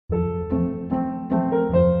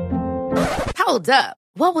Hold up.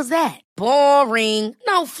 What was that? Boring.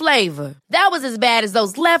 No flavor. That was as bad as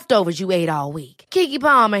those leftovers you ate all week. Keke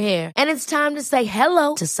Palmer here. And it's time to say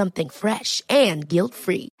hello to something fresh and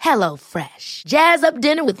guilt-free. Hello Fresh. Jazz up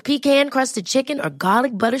dinner with pecan-crusted chicken or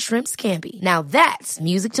garlic butter shrimp scampi. Now that's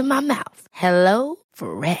music to my mouth. Hello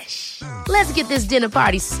Fresh. Let's get this dinner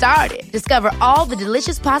party started. Discover all the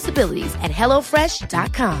delicious possibilities at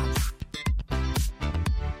hellofresh.com.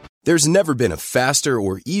 There's never been a faster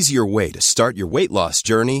or easier way to start your weight loss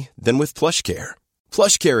journey than with PlushCare.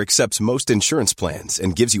 PlushCare accepts most insurance plans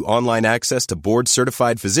and gives you online access to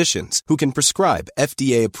board-certified physicians who can prescribe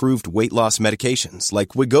FDA-approved weight loss medications like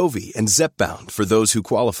Wegovy and Zepbound for those who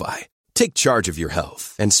qualify. Take charge of your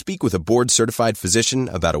health and speak with a board-certified physician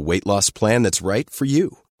about a weight loss plan that's right for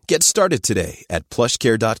you. Get started today at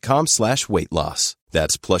plushcare.com/weight loss.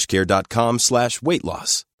 That's plushcare.com/weight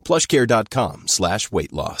loss.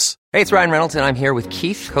 plushcare.com/weight loss. Hey, it's Ryan Reynolds, and I'm here with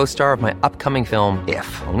Keith, co-star of my upcoming film,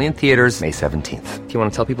 If, only in theaters May 17th. Do you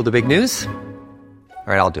want to tell people the big news?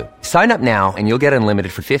 All right, I'll do it. Sign up now and you'll get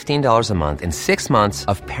unlimited for $15 a month and 6 months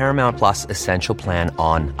of Paramount Plus Essential Plan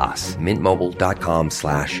on us.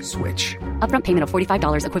 MintMobile.com/switch. Upfront payment of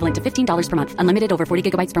 $45 equivalent to $15 per month. Unlimited over 40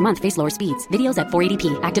 gigabytes per month. Face lower speeds. Videos at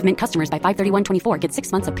 480p. Active Mint customers by 531.24 get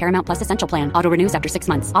 6 months of Paramount Plus Essential Plan. Auto renews after 6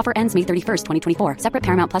 months. Offer ends May 31st, 2024. Separate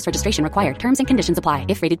Paramount Plus registration required. Terms and conditions apply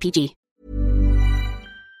if rated PG.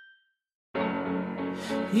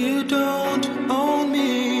 You don't own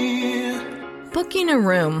me. Booking a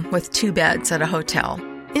room with 2 beds at a hotel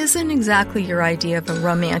isn't exactly your idea of a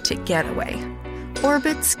romantic getaway.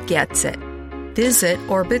 Orbitz gets it. Visit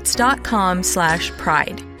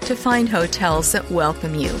orbitz.com/pride to find hotels that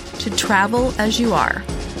welcome you to travel as you are.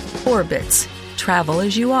 Orbitz. Travel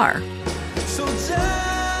as you are. So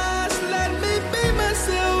just let me be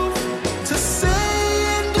myself to say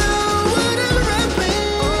and do whatever I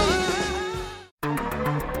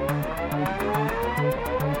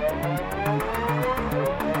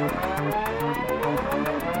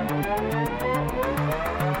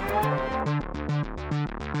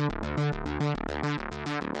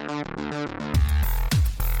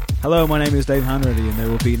Hello, my name is Dave Hanratty and there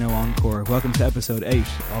will be no encore. Welcome to episode 8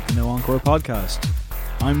 of the No Encore podcast.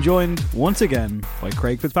 I'm joined once again by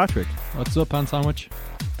Craig Fitzpatrick. What's up, Pan Sandwich?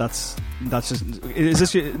 That's just... Is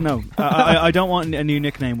this your... No, I don't want a new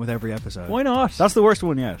nickname with every episode. Why not? That's the worst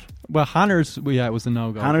one yet. Well, Hanners, was the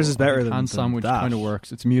no-go. Hanners is better than Pan Sandwich that. kind of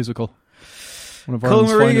works. It's musical. One of Colm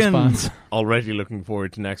Ireland's finest Regan. bands. Already looking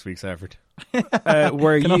forward to next week's effort.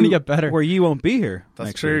 Where Can you only get better. Where you won't be here. That's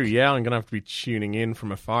next true. week. Yeah, I'm going to have to be tuning in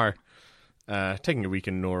from afar. Taking a week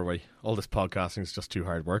in Norway. All this podcasting is just too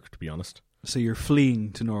hard work, to be honest. So you're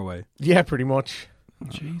fleeing to Norway. Yeah, pretty much.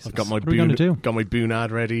 Jesus. I've got my What are we gonna do? got my Bunad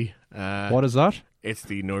ready. What is that? It's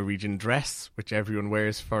the Norwegian dress, which everyone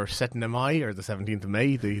wears for 17. Mai, or the 17th of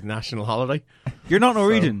May, the national holiday. You're not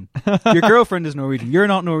Norwegian. Your girlfriend is Norwegian. You're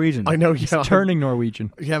not Norwegian. I know, He's yeah. turning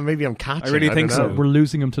Norwegian. Yeah, maybe I'm catching. I really think don't so. know. We're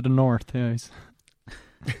losing him to the north. Yeah,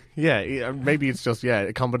 Yeah, maybe it's just,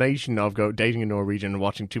 a combination of dating a Norwegian and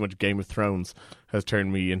watching too much Game of Thrones has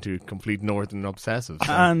turned me into complete northern obsessive.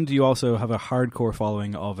 So. And you also have a hardcore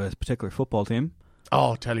following of a particular football team.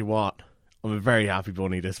 Oh, tell you what, I'm a very happy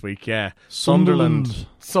bunny this week, yeah. Sunderland,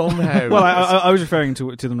 somehow. Well, I was referring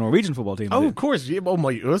to the Norwegian football team. Oh, of course. Yeah, oh,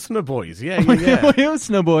 my Usna boys. Yeah. My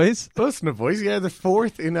Usna boys. Usna boys, yeah. The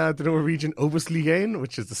 4th in the Norwegian Obosligaen,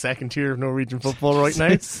 which is the second tier of Norwegian football right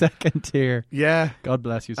now. Second tier. Yeah. God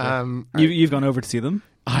bless you, sir. You've gone over to see them?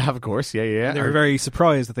 I have, of course. Yeah. They were very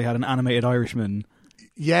surprised that they had an animated Irishman.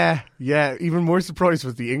 Yeah. Even more surprised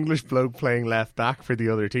was the English bloke playing left back for the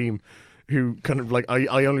other team, who kind of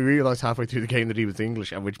I only realised halfway through the game that he was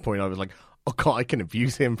English, at which point I was like, oh God, I can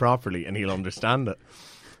abuse him properly and he'll understand it.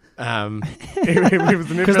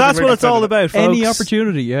 Because that's what it's all about, folks. Any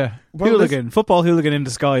opportunity, yeah. Football hooligan in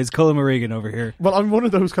disguise, Colm Regan over here. Well, I'm one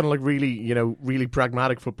of those kind of really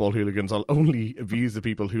pragmatic football hooligans. I'll only abuse the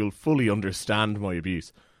people who'll fully understand my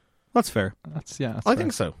abuse. That's fair. I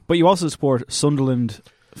think so. But you also support Sunderland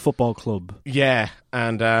Football Club. Yeah,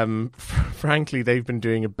 and frankly, they've been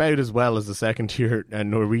doing about as well as the second tier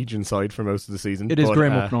Norwegian side for most of the season. It is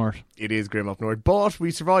grim up north. It is grim up north, but we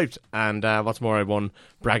survived. And what's more, I won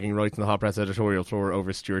bragging rights in the Hot Press editorial floor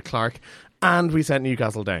over Stuart Clark, and we sent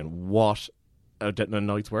Newcastle down. What a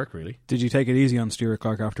night's work, really. Did you take it easy on Stuart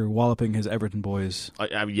Clark after walloping his Everton boys?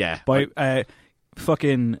 Yeah. By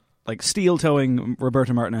fucking steel-toeing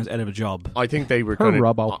Roberto Martinez out of a job. I think they were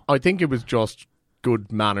I think it was just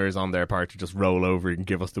good manners on their part to just roll over and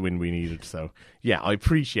give us the win we needed. So, yeah, I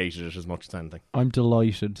appreciated it as much as anything. I'm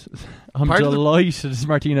delighted. Delighted as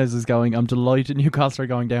Martinez is going. I'm delighted Newcastle are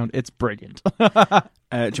going down. It's brilliant.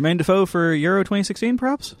 Jermaine Defoe for Euro 2016,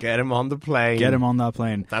 perhaps? Get him on the plane. Get him on that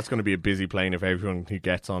plane. That's going to be a busy plane if everyone who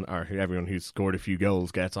gets on, or everyone who's scored a few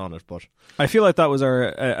goals gets on it. But I feel like that was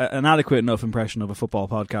an adequate enough impression of a football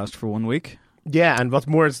podcast for 1 week. yeah, and what's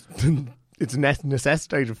more is it's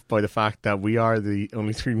necessitated by the fact that we are the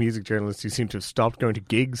only three music journalists who seem to have stopped going to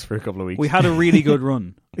gigs for a couple of weeks. We had a really good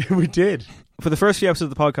run. We did. For the first few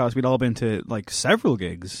episodes of the podcast, we'd all been to like several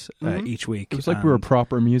gigs each week. It was like we were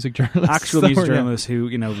proper music journalists. Actual music journalists who,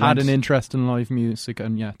 you know, had an interest in live music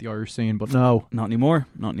and the Irish scene, but no. Not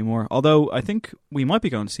anymore. Although I think we might be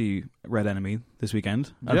going to see Red Enemy this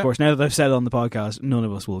weekend. And of course, now that I've said it on the podcast, none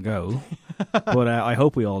of us will go. But I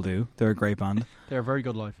hope we all do. They're a great band. They're very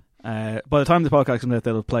good live. By the time the podcast comes out,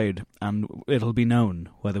 they'll have played, and it'll be known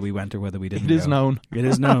whether we went or whether we didn't. It is known. It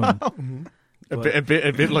is known. A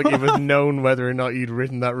bit like it was known whether or not you'd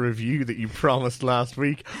written that review that you promised last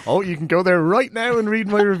week. Oh, you can go there right now and read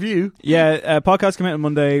my review. Yeah, podcast came out on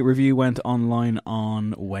Monday. Review went online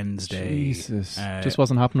on Wednesday. Jesus, just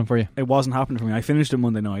wasn't happening for you. It wasn't happening for me. I finished it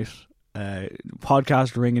Monday night.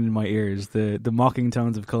 Podcast ringing in my ears. The mocking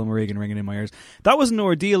tones of Colm Regan ringing in my ears. That was an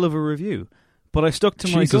ordeal of a review. But I stuck to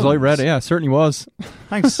my guns. I read it. Yeah, it certainly was.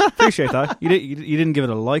 Thanks, appreciate that. You didn't give it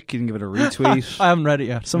a like. You didn't give it a retweet. I haven't read it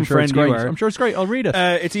yet. Some friend you are. I'm sure it's great. I'll read it.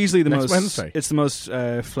 It's easily the Next most. Wednesday. It's the most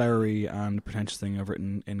flowery and pretentious thing I've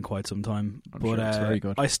written in quite some time. I'm sure it's very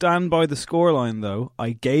good. I stand by the scoreline though.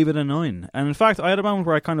 I gave it a 9, and in fact, I had a moment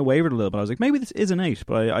where I kind of wavered a little bit. I was like, maybe this is an 8,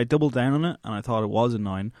 but I doubled down on it, and I thought it was a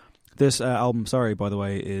 9. This album, by the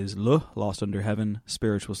way, is Le, Lost Under Heaven,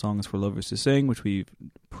 Spiritual Songs for Lovers to Sing, which we've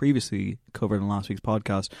previously covered in last week's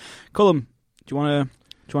podcast. Colm, do you want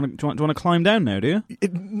to climb down now? Do you?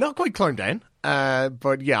 Not quite climb down,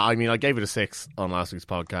 but yeah, I mean, I gave it a 6 on last week's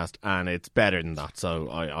podcast, and it's better than that. So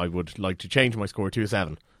I would like to change my score to a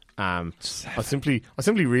 7. I simply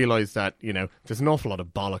realised that, you know, there's an awful lot of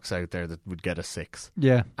bollocks out there that would get a 6.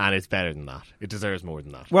 Yeah. And it's better than that. It deserves more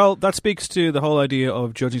than that. Well, that speaks to the whole idea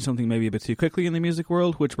of judging something maybe a bit too quickly in the music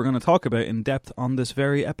world, which we're going to talk about in depth on this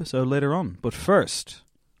very episode later on. But first,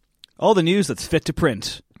 all the news that's fit to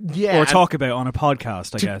print. Yeah, or talk about on a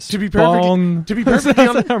podcast, I guess. To be perfectly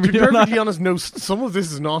honest, no, some of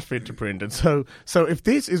this is not fit to print, and so if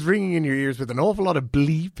this is ringing in your ears with an awful lot of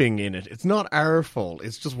bleeping in it, it's not our fault.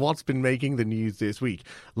 It's just what's been making the news this week.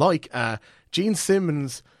 Like Gene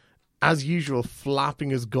Simmons, as usual, flapping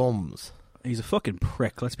his gums. He's a fucking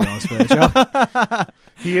prick, let's be honest with you.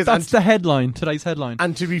 He is. That's the headline, today's headline.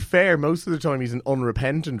 And to be fair, most of the time he's an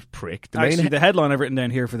unrepentant prick. The headline I've written down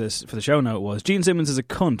here for the show note was Gene Simmons is a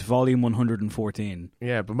cunt, volume 114.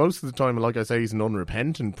 Yeah, but most of the time, like I say, he's an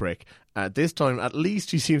unrepentant prick. This time, at least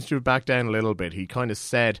he seems to have backed down a little bit. He kind of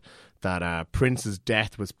said that Prince's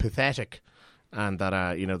death was pathetic, and that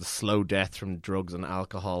the slow death from drugs and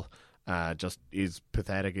alcohol just is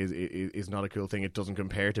pathetic, is not a cool thing. It doesn't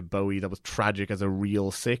compare to Bowie. That was tragic as a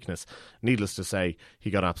real sickness. Needless to say, he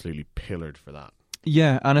got absolutely pillared for that.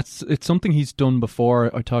 Yeah, and it's something he's done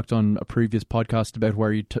before. I talked on a previous podcast about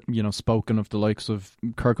where he spoken of the likes of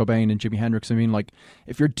Kurt Cobain and Jimi Hendrix. I mean, like,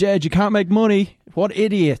 if you're dead, you can't make money. What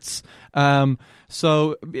idiots!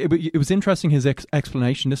 So it was interesting, his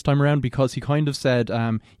explanation this time around, because he kind of said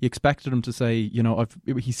he expected him to say,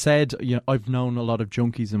 I've known a lot of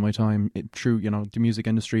junkies in my time through the music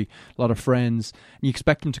industry, a lot of friends. And you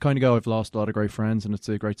expect him to kind of go, I've lost a lot of great friends, and it's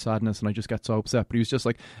a great sadness, and I just get so upset. But he was just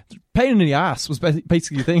like, pain in the ass was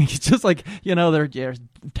basically the thing. He's just like, they're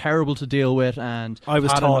terrible to deal with. And I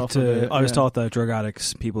was taught that drug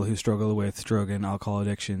addicts, people who struggle with drug and alcohol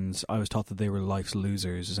addictions, I was taught that they were life's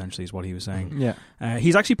losers, essentially, is what he was saying. Yeah.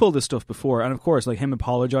 He's actually pulled this stuff before, and of course, like, him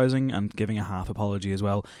apologising and giving a half apology as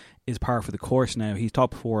well is par for the course now. He's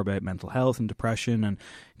talked before about mental health and depression, and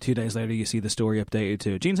 2 days later you see the story updated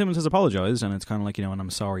to Gene Simmons has apologised, and it's kind of like, and I'm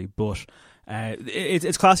sorry, but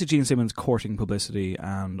it's classic Gene Simmons courting publicity,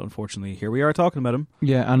 and unfortunately here we are talking about him.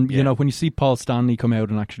 Yeah, and when you see Paul Stanley come out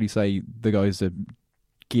and actually say the guy's a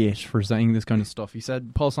git for saying this kind of stuff. He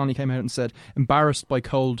said, Paul Stanley came out and said, embarrassed by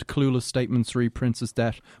cold, clueless statements re Prince's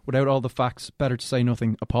death. Without all the facts, better to say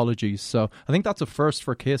nothing. Apologies. So I think that's a first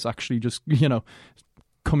for Kiss, actually, just,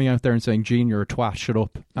 coming out there and saying, Gene, you're a twat, shut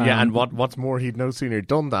up. Yeah, and what's more, he'd no sooner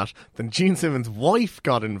done that than Gene Simmons' wife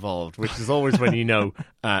got involved, which is always when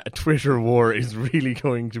a Twitter war is really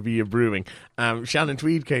going to be a brewing. Shannon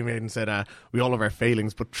Tweed came in and said, we all have our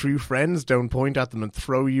failings, but true friends don't point at them and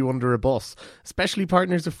throw you under a bus, especially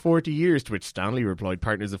partners of 40 years, to which Stanley replied,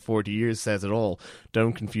 partners of 40 years says it all.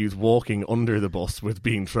 Don't confuse walking under the bus with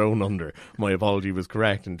being thrown under. My apology was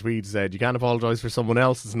correct. And Tweed said, you can't apologise for someone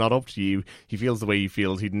else, it's not up to you. He feels the way he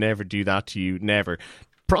feels. He'd never do that to you, never.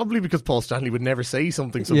 Probably because Paul Stanley would never say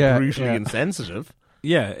something so brutally insensitive.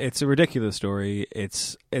 Yeah, it's a ridiculous story.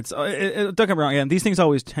 Don't get me wrong. Again, these things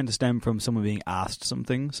always tend to stem from someone being asked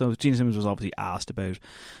something. So Gene Simmons was obviously asked about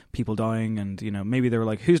people dying, and maybe they were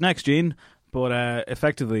like, "Who's next, Gene?" But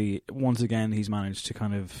effectively, once again, he's managed to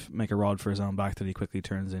kind of make a rod for his own back that he quickly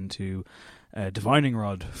turns into a divining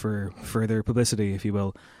rod for further publicity, if you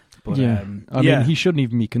will. But, I mean, he shouldn't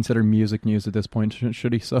even be considered music news at this point,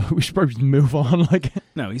 should he? So we should probably move on.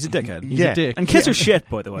 No, he's a dickhead. He's a dick. And Kiss are shit,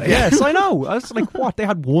 by the way. Yes, I know. I was like, what? They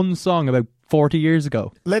had one song about 40 years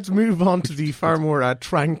ago. Let's move on to the far more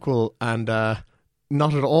tranquil and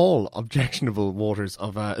not at all objectionable waters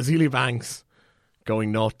of Azealia Banks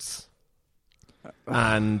going nuts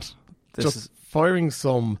and firing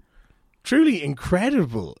some truly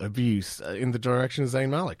incredible abuse in the direction of Zayn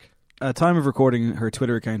Malik. At time of recording, her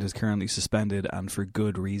Twitter account is currently suspended, and for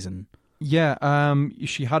good reason. Yeah,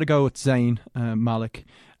 she had a go at Zayn Malik.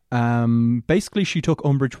 Basically, she took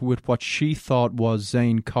umbrage with what she thought was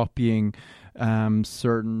Zayn copying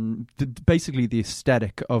basically the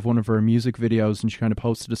aesthetic of one of her music videos, and she kind of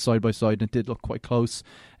posted a side by side, and it did look quite close.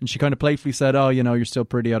 And she kind of playfully said, "Oh, you're still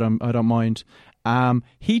pretty. I don't mind."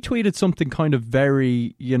 He tweeted something kind of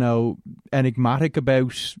very, enigmatic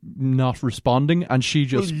about not responding, and she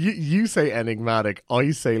just... Well, you say enigmatic, I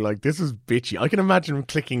say this is bitchy. I can imagine him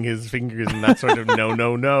clicking his fingers in that sort of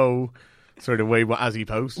no sort of way as he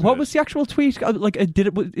posted What it. was the actual tweet? Did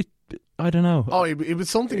it I don't know. Oh, it was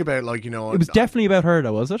something about it was definitely about her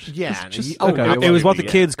though, was it? Yeah. Okay. It was what the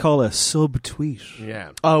kids call a sub-tweet.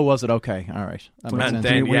 Yeah. Oh, was it? Okay, all right. And When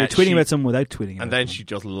then, you're tweeting about someone without tweeting about and then them. she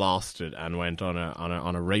just lost it and went on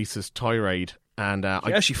a racist tirade. And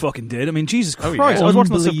yeah, she fucking did. I mean, Jesus Christ! yeah. I was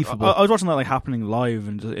watching Unbelievable. I was watching that happening live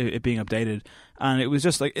and it being updated, and it was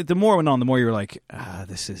just the more it went on, the more you were like,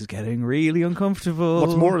 this is getting really uncomfortable.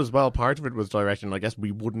 What's more as well, part of it was directed, and I guess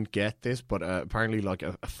we wouldn't get this, but apparently a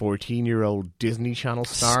 14-year-old Disney Channel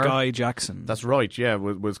star, Sky Jackson. That's right, yeah,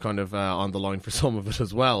 was kind of on the line for some of it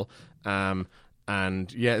as well.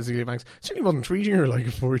 And yeah, Azealia Banks certainly wasn't treating her like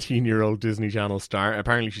a 14-year-old Disney Channel star.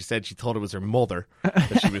 Apparently she said she thought it was her mother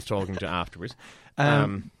that she was talking to afterwards.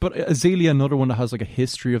 But Azealia, another one that has a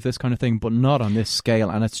history of this kind of thing, but not on this scale.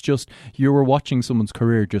 And it's just, you were watching someone's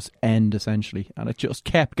career just end, essentially. And it just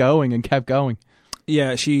kept going and kept going.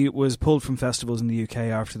 Yeah, she was pulled from festivals in the UK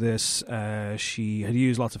after this. She had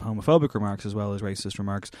used lots of homophobic remarks as well as racist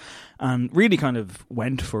remarks, and really kind of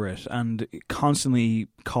went for it, and constantly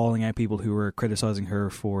calling out people who were criticising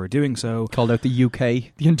her for doing so. Called out the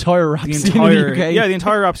UK, the entire rap scene in the UK. Yeah, the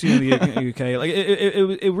entire rap scene in the UK.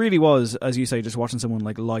 It really was, as you say, just watching someone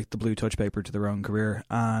light the blue touch paper to their own career.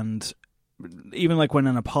 And even when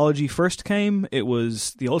an apology first came, it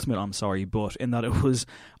was the ultimate I'm sorry, but in that it was,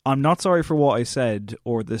 I'm not sorry for what I said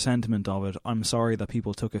or the sentiment of it. I'm sorry that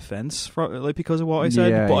people took offence because of what I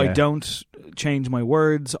said, but I don't change my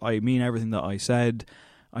words. I mean everything that I said.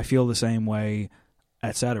 I feel the same way,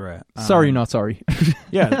 etc. Sorry, not sorry.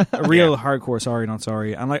 Yeah, a real hardcore sorry, not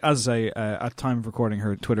sorry. And as I say, at time of recording,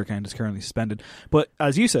 her Twitter account is currently suspended. But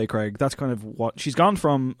as you say, Craig, that's kind of what she's gone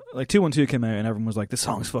from. 212 came out and everyone was like, this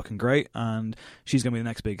song's fucking great and she's going to be the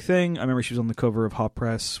next big thing. I remember she was on the cover of Hot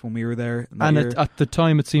Press when we were there. And at the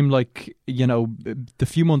time it seemed like, the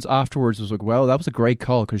few months afterwards was like, well, that was a great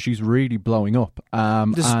call because she's really blowing up.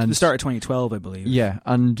 And the start of 2012, I believe. Yeah,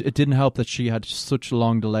 and it didn't help that she had such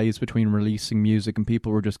long delays between releasing music and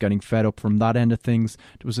people were just getting fed up from that end of things.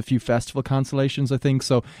 There was a few festival cancellations, I think,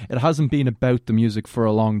 so it hasn't been about the music for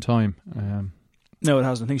a long time. No, it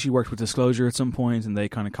hasn't. I think she worked with Disclosure at some point and they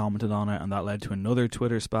kind of commented on it, and that led to another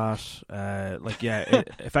Twitter spat.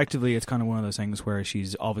 Effectively it's kind of one of those things where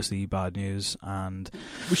she's obviously bad news, and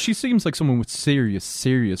she seems like someone with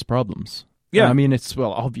serious problems. Yeah. I mean, it's,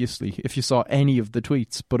 well, obviously, if you saw any of the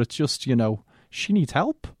tweets, but it's just, she needs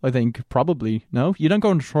help, I think, probably. No? You don't go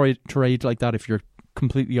on a tirade like that if you're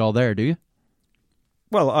completely all there, do you?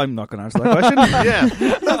 Well, I'm not going to answer that question. Yeah,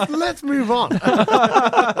 let's move on.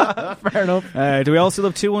 Fair enough. Do we all still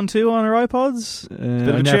have 212 on our iPods?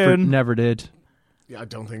 Bit of a tune. Never did. Yeah, I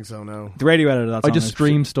don't think so, no. The radio edit of that song I just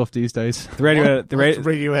stream stuff these days. The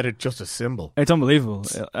radio edit, just a symbol. It's unbelievable.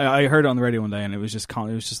 I heard it on the radio one day and it was just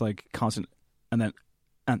constant, and then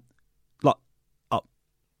that.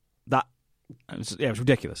 It was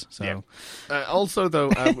ridiculous. So, yeah. Also,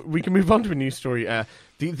 though, we can move on to a news story.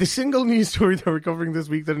 The single news story that we're covering this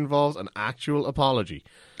week that involves an actual apology,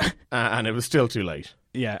 and it was still too late.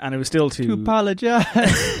 Yeah, and it was still too... To apologise.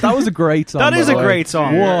 That was a great song. That is a great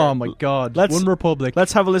song. Oh my God. One Republic.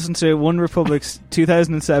 Let's have a listen to One Republic's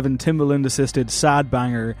 2007 Timbaland assisted sad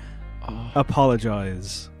banger,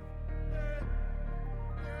 Apologise.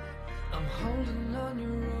 I'm holding on your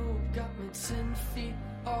rope, got me 10 feet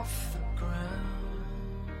off the ground.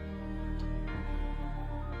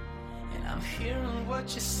 And I'm hearing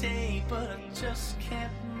what you say, but I just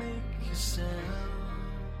can't make you sound.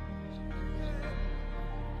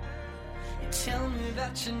 You tell me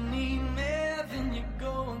that you need me, then you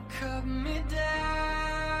go and cut me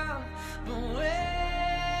down. But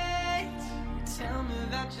wait, you tell me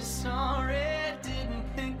that you're sorry, didn't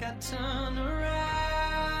think I'd turn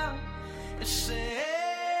around. You say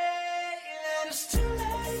that it's too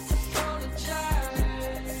late to apologize.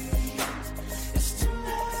 It's too late.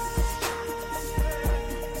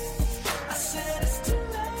 I said it's too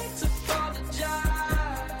late to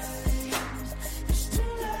apologize. It's too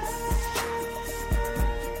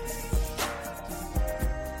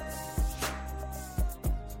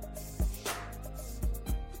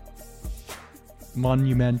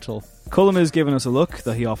Monumental. Cullum is giving us a look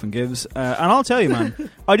that he often gives, and I'll tell you,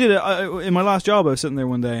 man, I did it in my last job. I was sitting there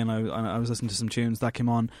one day and I was listening to some tunes that came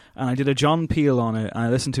on, and I did a John Peel on it, and I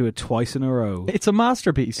listened to it twice in a row. It's a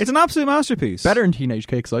masterpiece. It's an absolute masterpiece. Better than Teenage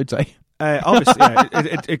Kicks, I'd say. Obviously, yeah,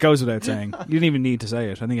 it goes without saying. You didn't even need to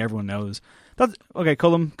say it. I think everyone knows. That's okay.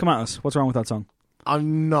 Cullum, come at us. What's wrong with that song?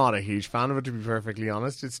 I'm not a huge fan of it, to be perfectly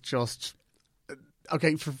honest. It's just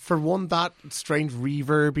okay for one, that strange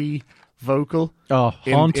reverby vocal. Oh,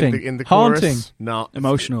 haunting! In the haunting, chorus, no,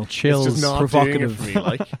 Emotional, chills, it's just not provocative. doing it for me.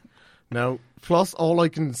 Like, no. Plus, all I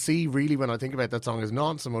can see really when I think about that song is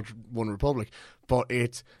not so much One Republic, but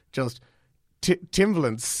it's just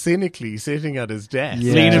Timbaland cynically sitting at his desk,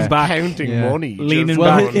 leaning back, counting money, leaning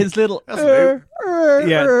well, back. his little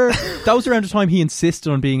that was around the time he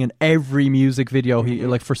insisted on being in every music video. He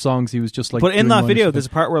like for songs he was just like. But in doing that one video, stuff. there's a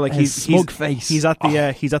part where like His he's smug face. He's at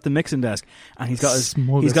the mixing desk, and he's got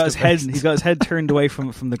his head turned away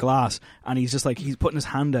from the glass, and he's just like he's putting his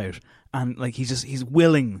hand out, and like he's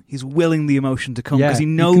willing the emotion to come because he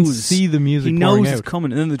knows you can see the music. He knows out. it's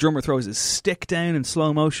coming, and then the drummer throws his stick down in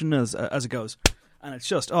slow motion as it goes, and it's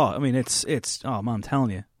just it's man, I'm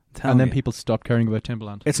telling you. And then people stop caring about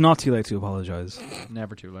Timbaland. It's not too late to apologise.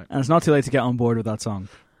 Never too late. And it's not too late to get on board with that song.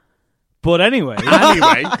 But anyway.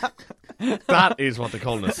 That is what they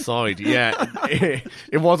call an aside. Yeah,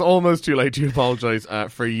 it was almost too late to apologise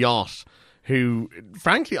for Yacht, who,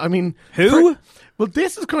 frankly, I mean... Who? Well,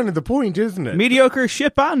 this is kind of the point, isn't it? Mediocre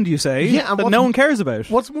shit band, you say? Yeah, and that no one cares about.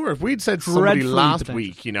 What's more, if we'd said to somebody Dreadfully last potential.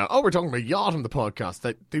 week, we're talking about Yacht on the podcast,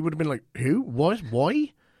 that they would have been like, who? What?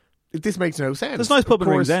 Why? This makes no sense. There's a nice pub Of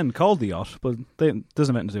in course, Ringsend called The Yacht, but it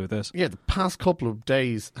doesn't have anything to do with this. Yeah, the past couple of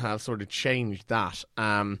days have sort of changed that.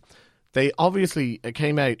 They obviously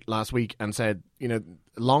came out last week and said,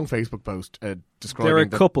 long Facebook post describing... They're a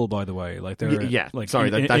couple, by the way. Like they're sorry,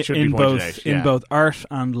 that should be pointed out. In both art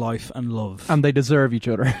and life and love. And they deserve each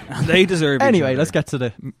other. They deserve each Anyway, other. let's get to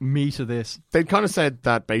the meat of this. They kind of said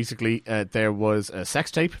that basically there was a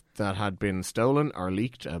sex tape that had been stolen or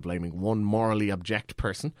leaked, blaming one morally abject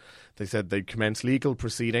person. They said they'd commence legal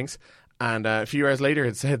proceedings. And a few hours later,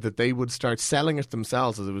 it said that they would start selling it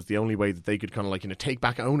themselves, as it was the only way that they could kind of take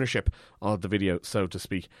back ownership of the video, so to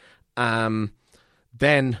speak.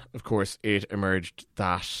 Then, of course, it emerged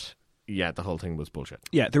that, the whole thing was bullshit.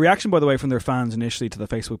 Yeah, the reaction, by the way, from their fans initially to the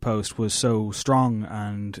Facebook post was so strong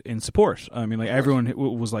and in support. I mean, everyone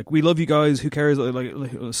was like, we love you guys, who cares? Like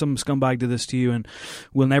some scumbag did this to you and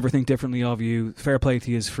we'll never think differently of you. Fair play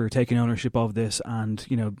to you for taking ownership of this and,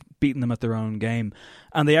 beating them at their own game.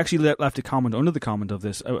 And they actually left a comment under the comment of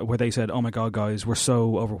this where they said, oh my God, guys, we're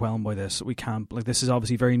so overwhelmed by this. We can't, this is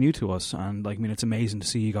obviously very new to us. And it's amazing to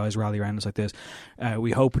see you guys rally around us like this.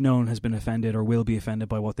 We hope no one has been offended or will be offended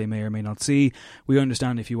by what they may or may not see. We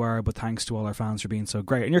understand if you are, but thanks to all our fans for being so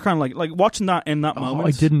great. And you're kind of like watching that in that moment.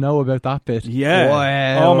 I didn't know about that bit. Yeah.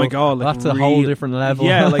 Wow. Oh my God. That's a whole different level.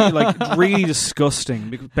 Yeah, like really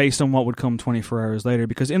disgusting based on what would come 24 hours later.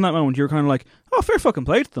 Because in that moment, you're kind of like, oh, fair fucking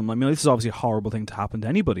play to them. I mean, this is obviously a horrible thing to happen to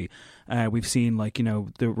anybody. We've seen,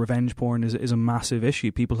 the revenge porn is a massive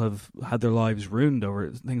issue. People have had their lives ruined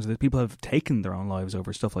over things that people have taken their own lives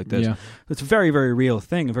over, stuff like this. Yeah. It's a very, very real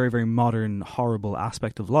thing, a very, very modern, horrible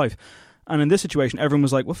aspect of life. And in this situation, everyone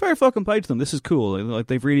was like, well, fair fucking play to them. This is cool.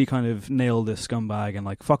 They've really kind of nailed this scumbag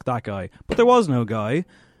and fuck that guy. But there was no guy.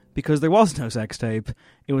 Because there was no sex tape.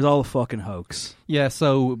 It was all a fucking hoax. Yeah,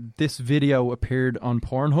 so this video appeared on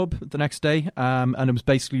Pornhub the next day, and it was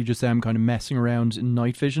basically just them kind of messing around in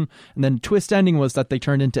night vision. And then twist ending was that they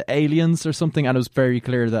turned into aliens or something, and it was very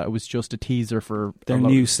clear that it was just a teaser for their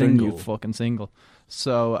new single. Their new fucking single.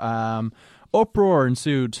 So uproar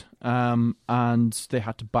ensued, and they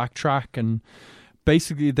had to backtrack and...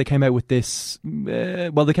 Basically, they came out with this...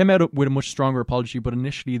 they came out with a much stronger apology, but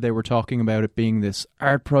initially they were talking about it being this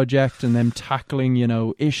art project and them tackling,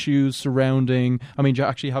 issues surrounding... I mean, do you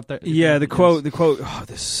actually have that? Yeah, the quote... Oh,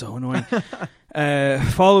 this is so annoying.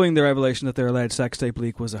 Following the revelation that their alleged sex tape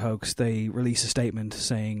leak was a hoax, they released a statement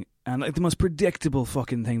saying, and like the most predictable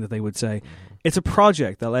fucking thing that they would say, it's a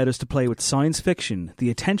project that led us to play with science fiction,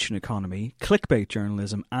 the attention economy, clickbait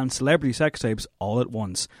journalism, and celebrity sex tapes all at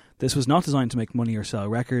once. This was not designed to make money or sell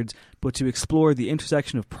records, but to explore the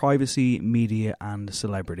intersection of privacy, media, and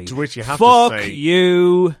celebrity. To which you have Fuck to say,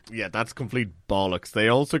 you. Yeah, that's complete bollocks. They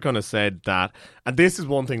also kind of said that, and this is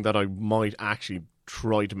one thing that I might actually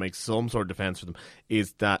try to make some sort of defence for them,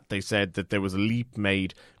 is that they said that there was a leap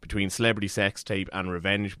made between celebrity sex tape and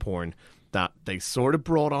revenge porn that they sort of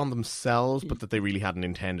brought on themselves, but that they really hadn't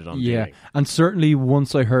intended on doing. And certainly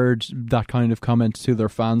once I heard that kind of comment to their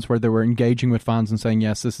fans where they were engaging with fans and saying,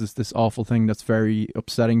 yes, this is this awful thing that's very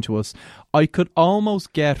upsetting to us, I could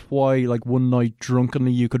almost get why, like, one night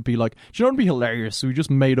drunkenly you could be like, do you know what would be hilarious? So we just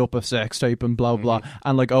made up a sex tape and blah, blah,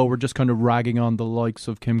 and like, oh, we're just kind of ragging on the likes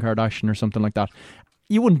of Kim Kardashian or something like that.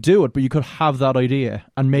 You wouldn't do it, but you could have that idea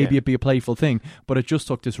and maybe it'd be a playful thing. But it just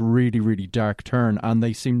took this really, really dark turn, and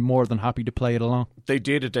they seemed more than happy to play it along. They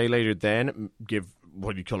did a day later then give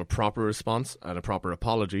what you call a proper response and a proper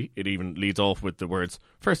apology. It even leads off with the words,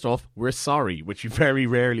 first off, we're sorry, which you very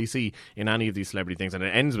rarely see in any of these celebrity things. And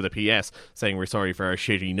it ends with a PS saying we're sorry for our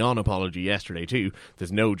shitty non-apology yesterday too.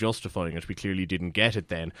 There's no justifying it. We clearly didn't get it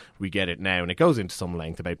then. We get it now. And it goes into some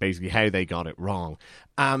length about basically how they got it wrong.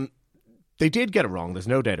 They did get it wrong, there's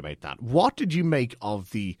no doubt about that. What did you make of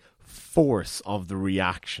the force of the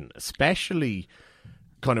reaction, especially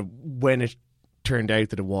kind of when it turned out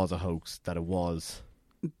that it was a hoax, that it was?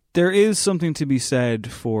 There is something to be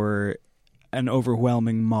said for an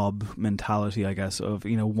overwhelming mob mentality, I guess, of,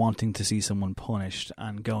 you know, wanting to see someone punished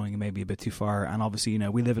and going maybe a bit too far. And obviously, you know,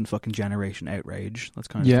 we live in fucking generation outrage. That's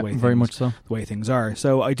kind of the way very much so. The way things are.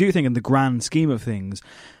 So I do think in the grand scheme of things,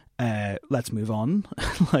 let's move on.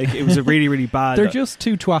 Like, it was a really, really bad... They're just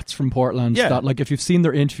two twats from Portland that, like, if you've seen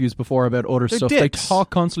their interviews before about other stuff, dicks. They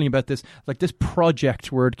talk constantly about this, like, this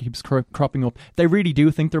project word keeps cropping up. They really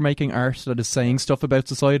do think they're making art that is saying stuff about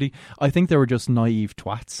society. I think they were just naive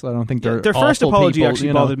twats. I don't think they're their first apology people,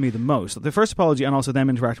 actually bothered me the most. The first apology, and also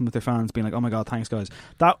them interacting with their fans, being like, "Oh my god, thanks guys."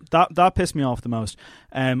 That pissed me off the most.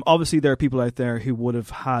 Obviously, there are people out there who would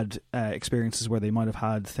have had experiences where they might have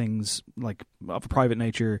had things like of a private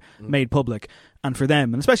nature made public, and for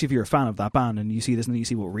them, and especially if you're a fan of that band and you see this and you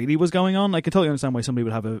see what really was going on, I can totally understand why somebody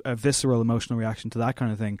would have a visceral emotional reaction to that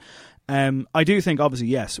kind of thing. I do think, obviously,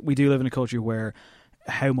 yes, we do live in a culture where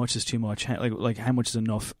how much is too much, like how much is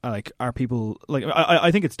enough, like, are people, like,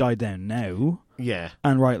 I think it's died down now,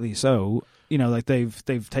 and rightly so. You know, like,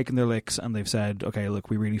 they've taken their licks and they've said, okay, look,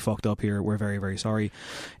 we really fucked up here, we're very, very sorry.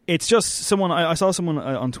 It's just someone, I saw someone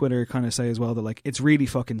on Twitter kind of say as well that, like, it's really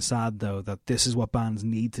fucking sad though that this is what bands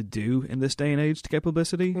need to do in this day and age to get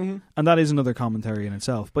publicity, and that is another commentary in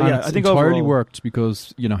itself. But and yeah, I think entirely overall, worked,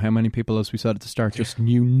 because, you know, how many people, as we said at the start, just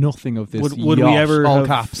knew nothing of this. would we ever all have,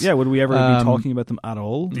 caps? Yeah, would we ever be talking about them at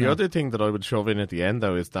all? The other thing that I would shove in at the end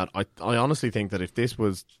though is that I honestly think that if this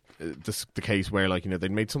was the case where, like, you know,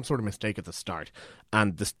 they'd made some sort of mistake at the start,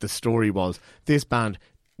 and the story was this band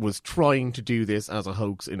was trying to do this as a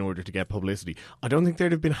hoax in order to get publicity, I don't think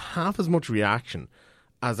there'd have been half as much reaction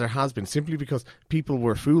as there has been, simply because people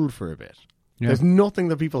were fooled for a bit. There's nothing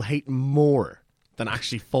that people hate more than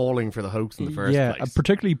actually falling for the hoax in the first place. Yeah,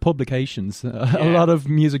 particularly publications. A lot of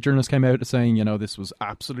music journalists came out saying, you know, this was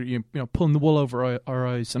absolutely, you know, pulling the wool over our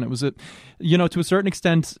eyes. And it was, you know, to a certain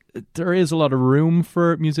extent, there is a lot of room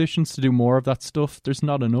for musicians to do more of that stuff. There's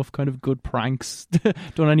not enough kind of good pranks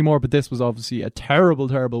done anymore, but this was obviously a terrible,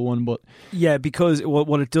 terrible one. But yeah, because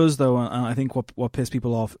what it does though, and I think what pissed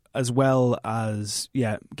people off, as well as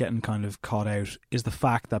getting kind of caught out, is the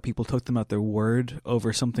fact that people took them at their word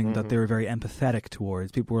over something that they were very empathetic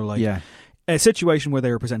towards. People were like, a situation where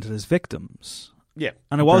they were presented as victims. Yeah.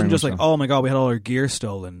 And it wasn't just like, oh my god, we had all our gear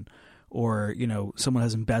stolen, or, you know, someone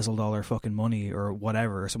has embezzled all our fucking money, or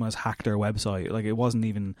whatever, or someone has hacked our website. Like, it wasn't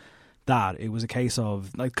even that. It was a case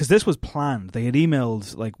of, like, because this was planned. They had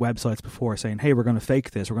emailed, like, websites before saying, hey, we're going to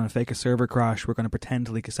fake this, we're going to fake a server crash, we're going to pretend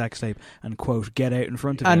to leak a sex tape and, quote, get out in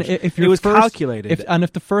front of it. And if it was calculated.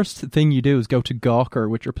 If the first thing you do is go to Gawker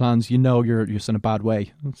with your plans, you know you're just in a bad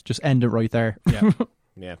way. Let's just end it right there. Yeah.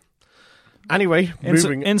 Yeah. Anyway,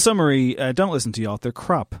 in summary, don't listen to yacht, they're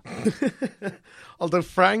crap. Although,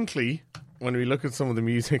 frankly, when we look at some of the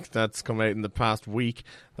music that's come out in the past week,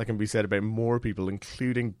 that can be said about more people,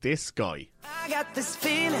 including this guy. I got this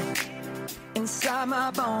feeling inside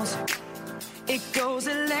my bones. It goes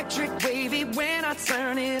electric wavy when I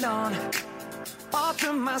turn it on. Off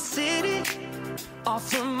from my city,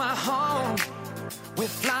 off from my home. We're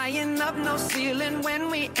flying up no ceiling when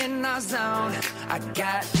we in our zone. I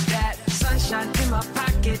got that sunshine sunshine in my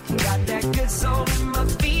pocket. Got that good soul in my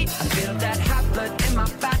feet. I feel that hot blood in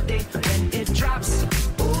my body when it drops.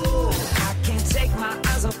 Ooh, I can't take my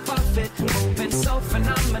eyes off of it. Moving so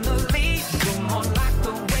phenomenally. You're more like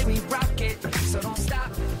the way we rock it. So don't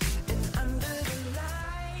stop.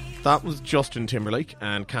 That was Justin Timberlake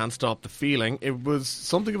and Can't Stop the Feeling. It was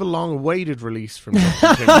something of a long-awaited release from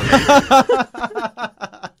Justin Timberlake.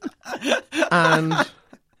 And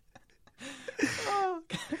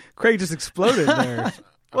Craig just exploded there.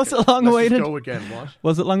 Was it long awaited? Let's just go again, what?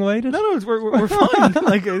 Was it long awaited? No, we're fine.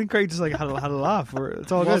 Like, I think Craig just like had a laugh.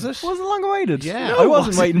 It's all Was good. it? Was it long awaited? Yeah. No, I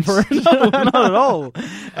wasn't waiting for it. No, not at all.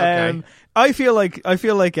 Okay. I feel like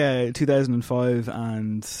 2005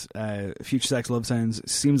 and Future Sex Love Sounds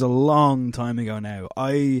seems a long time ago now.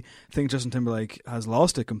 I think Justin Timberlake has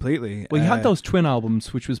lost it completely. Well, he had those twin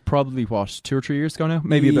albums, which was probably, 2 or 3 years ago now?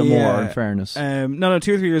 Maybe a bit more, in fairness. No,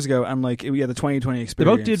 2 or 3 years ago. And like, the 2020 experience. They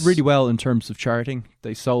both did really well in terms of charting.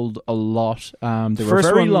 They sold a lot. They were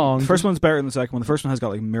very long. The first one's better than the second one. The first one has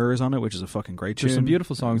got like Mirrors on it, which is a fucking great tune. There's some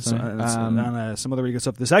beautiful songs and there. some other really good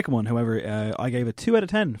stuff. The second one, however, I gave it 2 out of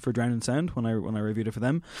 10 for Drowned in Sound when I reviewed it for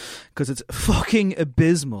them, because it's fucking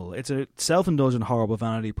abysmal. It's a self-indulgent, horrible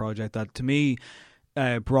vanity project that, to me,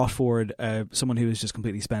 brought forward someone who is just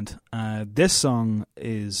completely spent. This song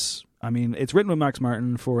is... I mean, it's written with Max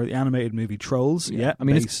Martin for the animated movie Trolls. Yeah, I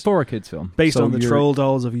mean, it's for a kids' film. Based so on the Troll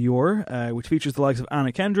Dolls of Yore, which features the likes of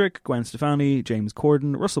Anna Kendrick, Gwen Stefani, James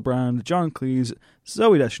Corden, Russell Brand, John Cleese,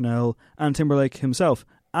 Zooey Deschanel, and Timberlake himself.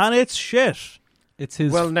 And it's shit. It's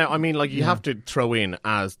his... Well, now, I mean, like, you have to throw in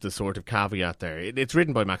as the sort of caveat there. It's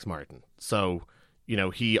written by Max Martin. So, you know,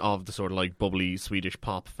 he of the sort of like bubbly Swedish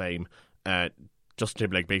pop fame, Justin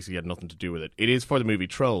Timberlake basically had nothing to do with it. It is for the movie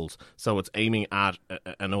Trolls, so it's aiming at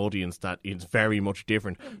an audience that is very much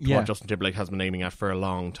different to what Justin Timberlake has been aiming at for a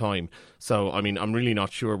long time. So, I mean, I'm really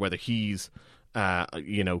not sure whether he's, kind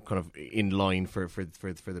of in line for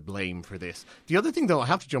the blame for this. The other thing, though, I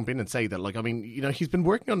have to jump in and say that, like, I mean, you know, he's been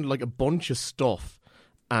working on like a bunch of stuff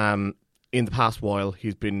in the past while.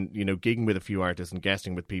 He's been, you know, gigging with a few artists and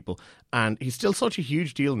guesting with people, and he's still such a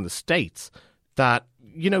huge deal in the States that,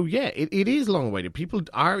 you know, it is long awaited. People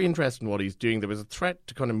are interested in what he's doing. There was a threat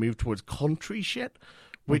to kind of move towards country shit,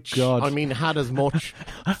 which, I mean, had as much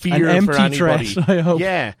fear for anybody. Threat, I hope.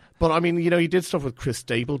 Yeah, but I mean, you know, he did stuff with Chris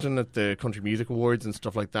Stapleton at the Country Music Awards and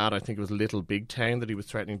stuff like that. I think it was Little Big Town that he was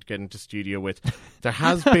threatening to get into studio with. There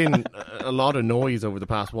has been a lot of noise over the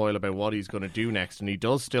past while about what he's going to do next, and he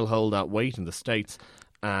does still hold that weight in the States.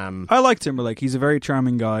 I like Timberlake. He's a very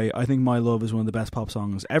charming guy. I think My Love is one of the best pop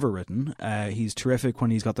songs ever written. He's terrific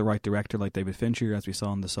when he's got the right director, like David Fincher, as we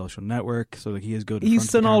saw on The Social Network. So like, he is good.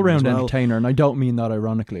 He's an all-round entertainer, and I don't mean that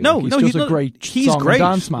ironically. No, like, he's just a great song and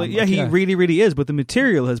dance man. Like, he really, really is. But the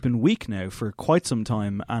material has been weak now for quite some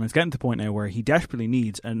time, and it's getting to the point now where he desperately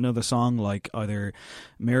needs another song like either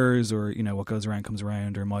Mirrors or, you know, What Goes Around Comes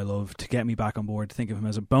Around or My Love to get me back on board, to think of him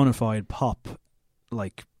as a bona fide pop,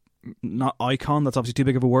 like, not icon, that's obviously too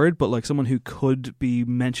big of a word, but like someone who could be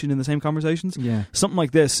mentioned in the same conversations. Yeah, something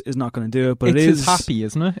like this is not going to do it, but it's it is Happy,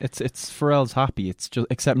 isn't it? It's Pharrell's Happy. It's just,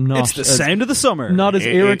 except not. It's the sound of the summer. Not as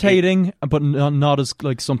irritating, but not as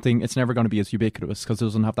like something. It's never going to be as ubiquitous because it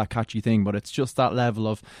doesn't have that catchy thing. But it's just that level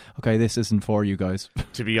of, okay, this isn't for you guys.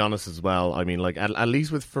 To be honest, as well, I mean, like at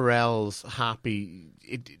least with Pharrell's Happy,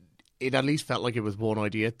 it at least felt like it was one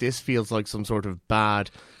idea. This feels like some sort of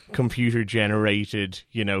bad computer generated,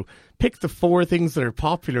 you know, pick the 4 things that are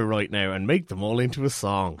popular right now and make them all into a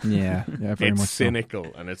song. Yeah, very it's much cynical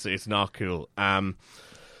so. And it's not cool. But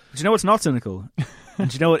you know what's not cynical?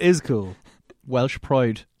 And you know what is cool? Welsh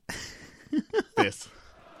pride. This.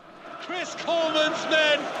 Chris Coleman's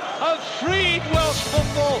men have freed Welsh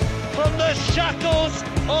football from the shackles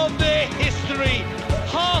of their history.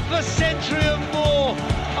 Half a century and more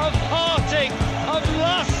of heartache, of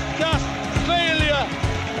last gasp failure.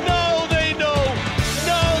 Now they know.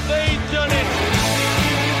 Now they've done it.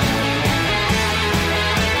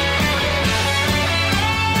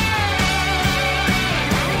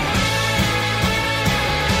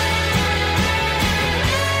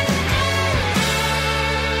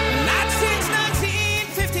 Not since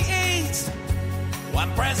 1958,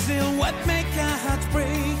 one Brazil would make our hearts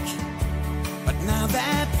break. But now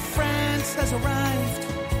that France has arrived,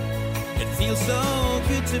 it feels so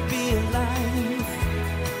good to be alive.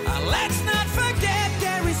 Let's not forget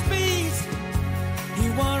Gary Speed. He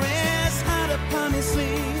wore his heart upon his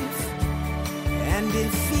sleeve. And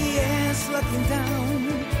if he is looking down,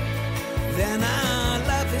 then our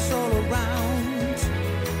love is all around.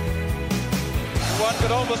 One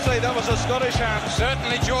could almost say that was a Scottish hand.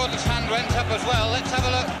 Certainly Jordan's hand went up as well. Let's have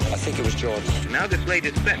a look. I think think it was George. Now this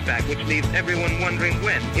latest setback which leaves everyone wondering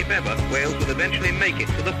when, if ever, Wales will eventually make it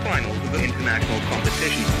to the finals of the international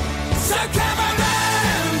competition. So come on,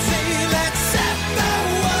 Ramsey, let's set the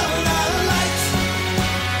world alight.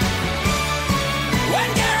 When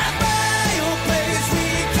Gareth Bale plays, we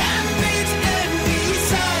can beat any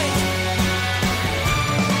side.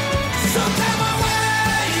 So come on,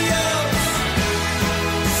 Wales.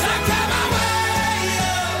 So come on,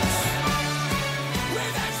 Wales.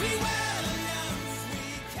 With Ashley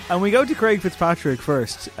Williams. And we go to Craig Fitzpatrick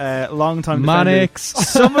first, long time Mannix.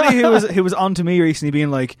 somebody who was on to me recently,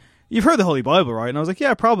 being like, "You've heard the Holy Bible, right?" And I was like,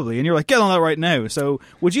 "Yeah, probably." And you're like, "Get on that right now." So,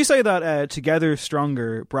 would you say that "Together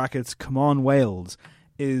Stronger" brackets Come On Wales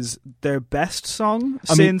is their best song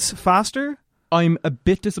since Faster? I'm a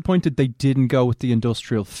bit disappointed they didn't go with the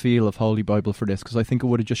industrial feel of Holy Bible for this, because I think it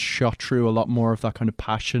would have just shot through a lot more of that kind of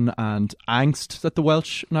passion and angst that the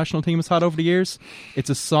Welsh national team has had over the years. It's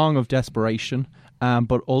a song of desperation,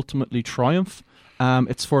 but ultimately triumph.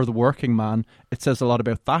 It's for the working man. It says a lot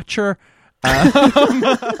about Thatcher.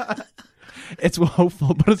 It's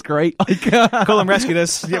hopeful, but it's great. Colin, rescue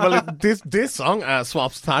this. Yeah, well, this song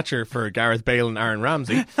swaps Thatcher for Gareth Bale and Aaron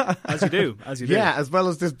Ramsey. As you do. Yeah, as well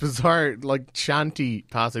as this bizarre chanty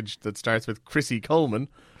passage that starts with Chrissy Coleman.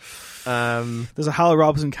 There's a Hal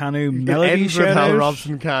Robson Canu melody ends with shout Hal out.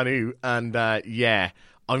 Robson Canu, and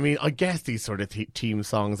I mean, I guess these sort of team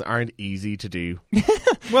songs aren't easy to do.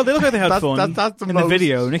 Well, they look like they had fun. That's in the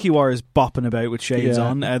video, Nicky Wire is bopping about with shades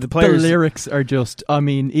on. The players, the lyrics are just, I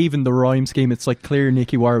mean, even the rhyme scheme, it's like clear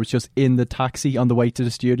Nicky Wire was just in the taxi on the way to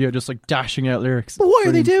the studio, just like dashing out lyrics. But why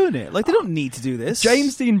are they doing it? Like, they don't need to do this.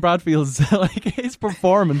 James Dean Bradfield's, his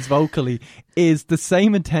performance vocally is the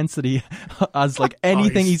same intensity as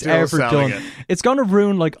anything he's ever done. It's going to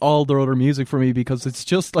ruin all their other music for me, because it's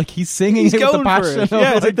just he's singing it with the passion.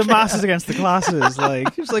 Yeah, it's like the masses against the classes.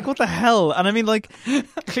 It's like, what the hell? And I mean,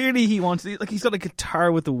 clearly he wants he's got a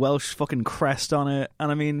guitar with the Welsh fucking crest on it.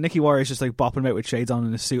 And I mean, Nicky Wire is just bopping about with shades on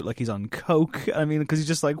in a suit like he's on coke. I mean, because he's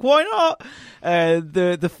just why not?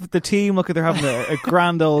 The team look like they're having a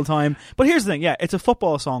grand old time. But here's the thing, it's a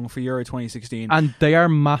football song for Euro 2016, and they are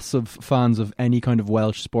massive fans of any kind of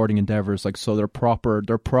Welsh sporting endeavours. So they're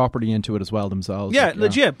properly into it as well themselves. Yeah,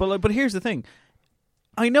 legit. But here's the thing.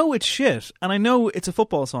 I know it's shit, and I know it's a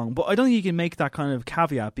football song, but I don't think you can make that kind of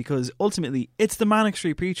caveat, because ultimately it's the Manic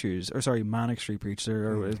Street Preachers, or it's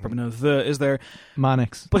probably not is there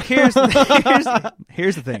Mannix. But here's the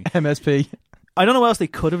thing. MSP. I don't know what else they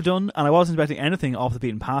could have done, and I wasn't expecting anything off the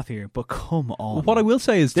beaten path here, but come on. What I will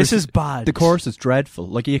say is this is bad. The chorus is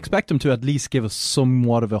dreadful. You expect them to at least give us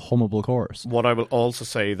somewhat of a hummable chorus. What I will also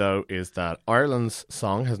say, though, is that Ireland's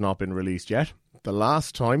song has not been released yet. The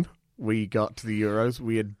last time we got to the Euros,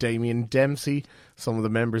 we had Damien Dempsey, some of the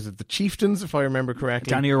members of the Chieftains, if I remember correctly.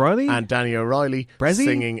 Danny O'Reilly Brezzy?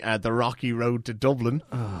 Singing The Rocky Road to Dublin,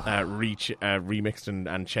 remixed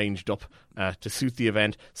and changed up to suit the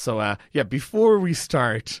event. So, before we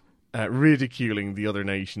start ridiculing the other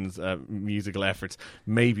nations' musical efforts,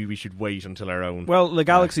 maybe we should wait until our own. Well, the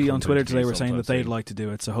Galaxy on Twitter today were saying that they'd like to do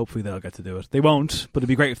it, so hopefully they'll get to do it. They won't, but it'd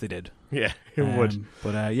be great if they did. Yeah, it would.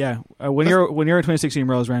 But when Euro 2016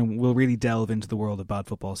 rolls around, we'll really delve into the world of bad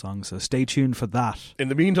football songs, so stay tuned for that. In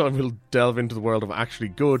the meantime, we'll delve into the world of actually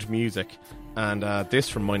good music, and this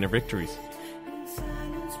from Minor Victories.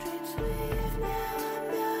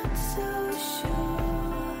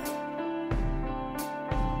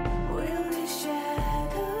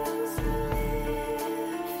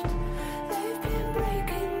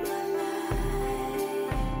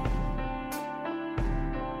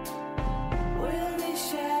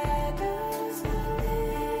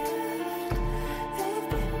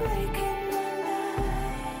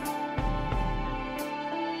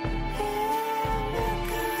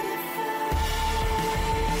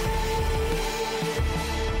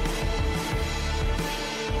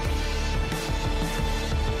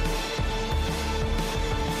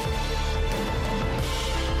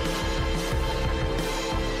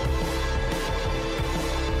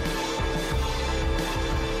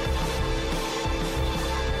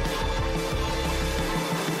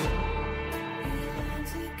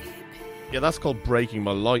 Yeah, that's called Breaking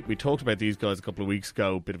My Light. We talked about these guys a couple of weeks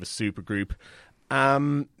ago, bit of a super group.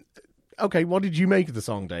 Okay, what did you make of the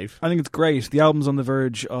song, Dave? I think it's great. The album's on the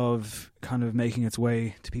verge of kind of making its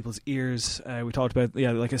way to people's ears. We talked about,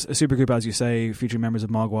 like a supergroup, as you say, featuring members of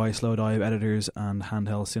Mogwai, Slow Dive, Editors, and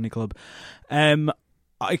Handheld Cine Club.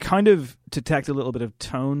 I kind of detect a little bit of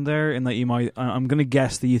tone there in that you might, I'm going to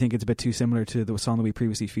guess that you think it's a bit too similar to the song that we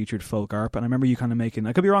previously featured, Folk Arp. And I remember you kind of making,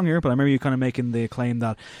 I could be wrong here, but I remember you kind of making the claim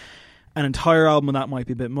that an entire album of that might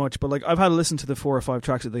be a bit much, but like I've had to listen to the 4 or 5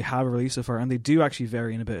 tracks that they have released so far, and they do actually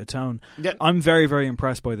vary in a bit of tone. Yeah. I'm very, very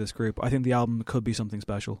impressed by this group. I think the album could be something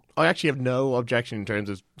special. I actually have no objection in terms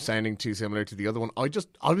of sounding too similar to the other one. I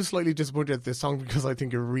was slightly disappointed at this song because I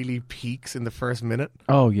think it really peaks in the first minute.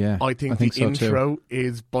 Oh yeah, I think the so intro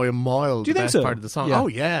is by a mile Do you the think best so? part of the song. Yeah. Oh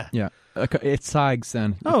yeah. Yeah, it sags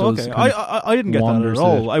then. It Oh, does okay. kind of I didn't get that wanders at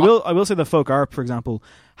all. it. I will say that Folk Art, for example,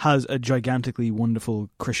 has a gigantically wonderful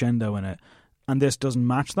crescendo in it, and this doesn't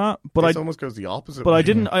match that. But This almost goes the opposite. But way.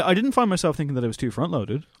 I didn't find myself thinking that it was too front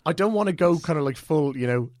loaded. I don't want to go kind of like full,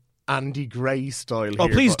 Andy Gray style. Oh,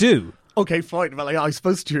 here, please but- do. Okay, fine. Well, I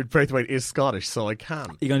suppose Stuart Braithwaite is Scottish, so I can.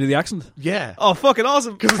 You gonna do the accent? Yeah. Oh, fucking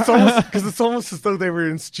awesome! Because it's almost as though they were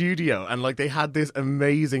in studio and like they had this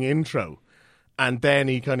amazing intro, and then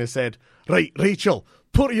he kind of said, "Right, Rachel,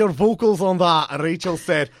 put your vocals on that," and Rachel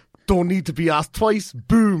said, "Don't need to be asked twice."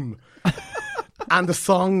 Boom. And the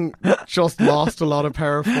song just lost a lot of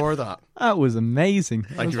power for that. That was amazing.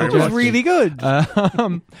 Thank you It very was much. really good.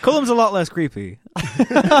 Cullum's a lot less creepy.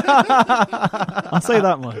 I'll say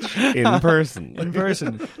that much. In person. In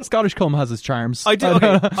person. Scottish Cullum has his charms. I do.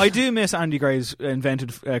 Okay, I do miss Andy Gray's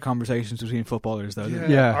invented conversations between footballers, though.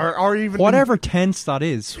 Yeah. Or even whatever tense that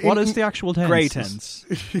is. What is the actual tense? Grey tense.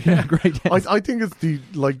 Yeah, great tense. I think it's the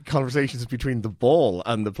conversations between the ball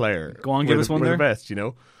and the player. Go on, give us one were there. the best,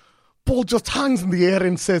 Ball just hangs in the air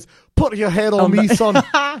and says, "Put your head on me, son."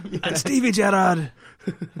 And Stevie Gerrard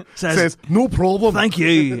says, "No problem." Thank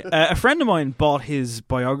you. A friend of mine bought his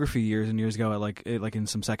biography years and years ago at like in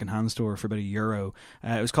some second-hand store for about €1.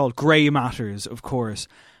 It was called Grey Matters, of course.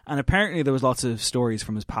 And apparently there was lots of stories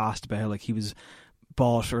from his past about how like he was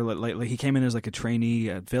bought or like he came in as like a trainee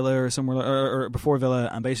at Villa or somewhere or before Villa,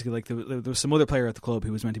 and basically like there was some other player at the club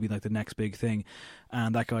who was meant to be like the next big thing,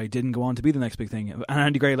 and that guy didn't go on to be the next big thing. And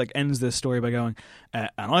Andy Gray like ends this story by going, and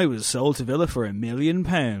I was sold to Villa for £1 million,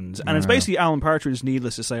 and it's basically Alan Partridge.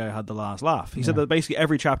 Needless to say, I had the last laugh. He said that basically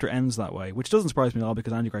every chapter ends that way, which doesn't surprise me at all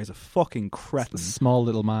because Andy Gray's a fucking cretin. Small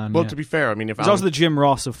little man. Well, yeah. to be fair, I mean, if He's also the Jim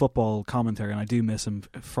Ross of football commentary, and I do miss him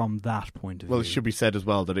from that point of view. well, it should be said as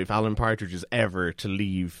well that if Alan Partridge is ever to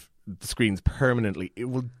leave the screens permanently, it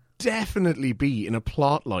will definitely be in a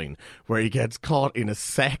plot line where he gets caught in a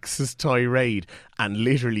sexist tirade and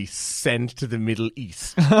literally sent to the Middle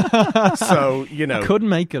East. So, Couldn't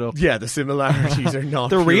make it up. yeah, the similarities are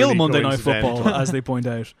not the real purely Monday Night coincidental. Football, as they point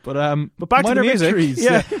out. But back to minor the music. victories.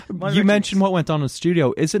 Yeah. You mentioned what went on in the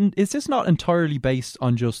studio. Is this not entirely based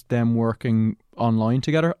on just them working online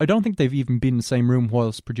together? I don't think they've even been in the same room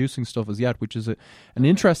whilst producing stuff as yet, which is an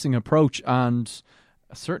interesting approach and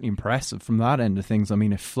certainly impressive from that end of things. I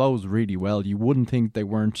mean, it flows really well. You wouldn't think they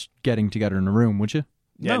weren't getting together in a room, would you?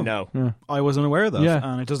 Yeah, No. no. I wasn't aware of that, Yeah.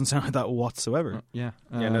 and it doesn't sound like that whatsoever. Yeah.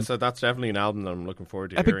 So that's definitely an album that I'm looking forward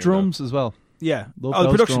to Epic hearing, drums as well. Yeah. Love the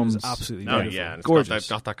those production is drums. absolutely though. Oh, beautiful. yeah, and it's Gorgeous.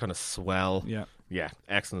 got that kind of swell. Yeah. Yeah,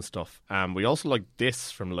 excellent stuff. We also like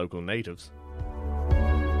this from Local Natives.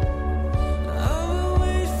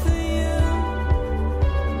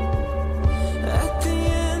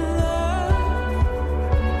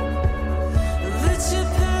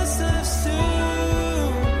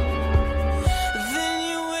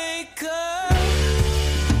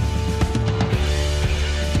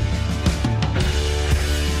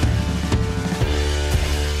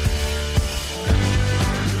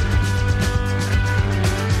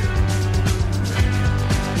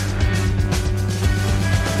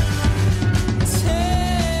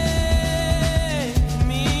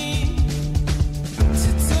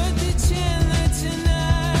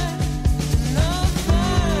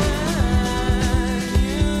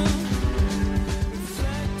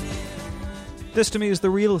 This to me is the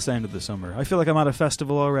real sound of the summer. I feel like I'm at a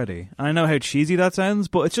festival already. And I know how cheesy that sounds,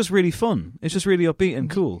 but it's just really fun. It's just really upbeat and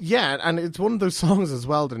cool. Yeah, and it's one of those songs as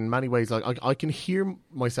well that in many ways, like I can hear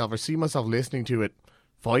myself or see myself listening to it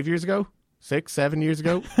 5 years ago, 6, 7 years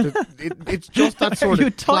ago. It's just that sort Are you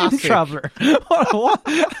of a time classic, traveller? What?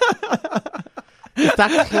 It's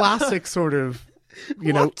that classic sort of,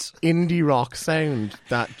 indie rock sound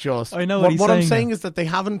that just. I know what he's I'm saying saying now. is that they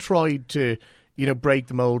haven't tried to, break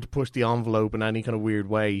the mold, push the envelope in any kind of weird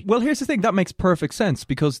way. Well, here's the thing. That makes perfect sense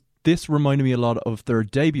because this reminded me a lot of their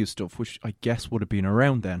debut stuff, which I guess would have been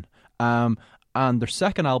around then. And their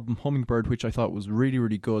second album, Hummingbird, which I thought was really,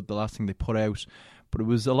 really good, the last thing they put out. But it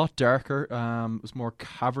was a lot darker. It was more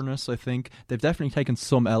cavernous, I think. They've definitely taken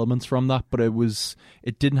some elements from that, but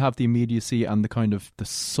it didn't have the immediacy and the kind of the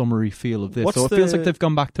summery feel of this. What's so it feels the- like they've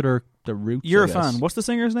gone back to their roots. You're I a guess. fan. What's the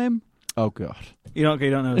singer's name? Oh God. You don't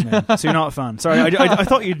know his name, so you're not a fan. Sorry, I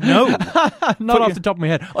thought you'd know. Not off the top of my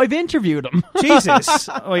head. I've interviewed him. Jesus.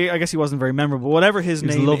 Well, I guess he wasn't very memorable. Whatever his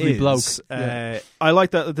name a lovely is, bloke. I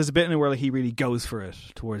like that. There's a bit in it where he really goes for it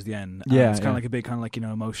towards the end. Yeah, it's kind of like a big, kind of like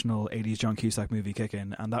emotional 80s John Cusack movie kick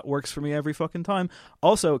in, and that works for me every fucking time.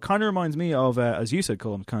 Also, it kind of reminds me of, as you said,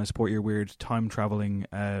 Colm, kind of support your weird time traveling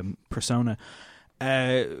persona.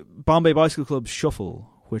 Bombay Bicycle Club's Shuffle,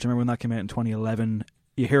 which I remember when that came out in 2011.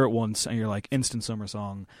 You hear it once and you're like, instant summer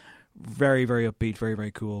song. Very, very upbeat, very,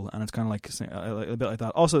 very cool. And it's kind of like a bit like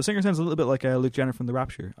that. Also, the singer sounds a little bit like Luke Jenner from The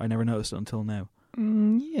Rapture. I never noticed it until now.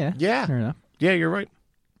 Yeah. Fair enough. Yeah, you're right.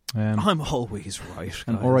 I'm always right.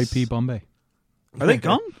 And R.I.P. Bombay. Are they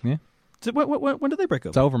gone? Yeah. When did they break up?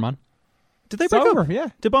 It's over, man. Did they break up? Yeah.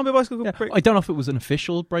 Did Bombay Bicycle Club break up? I don't know if it was an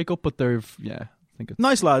official breakup, but they've, I think it's...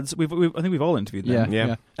 Nice lads. I think we've all interviewed them.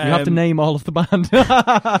 Yeah. You have to name all of the band.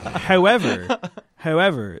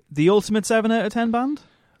 However, the ultimate 7 out of 10 band?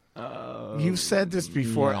 You've said this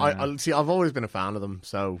before. Yeah. I've always been a fan of them,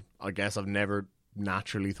 so I guess I've never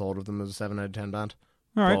naturally thought of them as a 7 out of 10 band.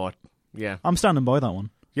 All right. But, yeah. I'm standing by that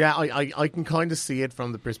one. Yeah, I can kind of see it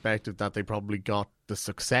from the perspective that they probably got the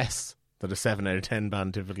success that a 7 out of 10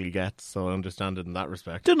 band typically gets, so I understand it in that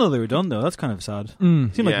respect. Didn't know they were done, though. That's kind of sad.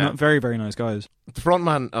 Seem like not very, very nice guys. The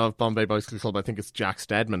frontman of Bombay Bicycle Club, I think it's Jack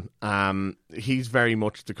Steadman. He's very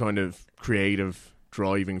much the kind of creative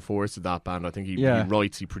driving force of that band. I think he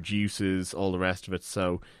writes, he produces, all the rest of it.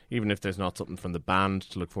 So even if there's not something from the band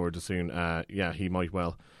to look forward to soon, he might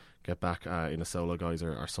well get back in a solo guys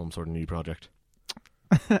or some sort of new project.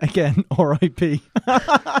 Again, R.I.P.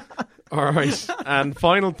 All right. And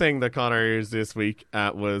final thing that caught our ears this week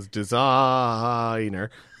was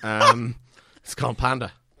Designer. It's called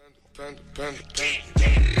Panda. I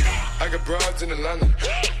got broads in Atlanta.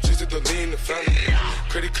 She's at the lean, the family.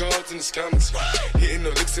 Credit cards in the scammers. Hitting the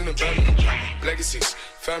licks in the van. Legacies,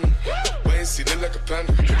 family. Wait and see, look like a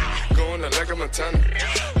panda. Going out like a Montana.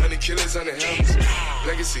 Honey killers on the helmets.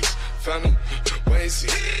 Legacies, family. Wait and see,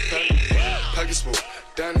 family. Pocket smooth,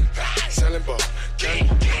 Danny. Selling ball,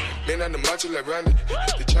 candy. Man on the macho like Randy.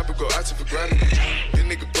 The chopper go out to for granted. This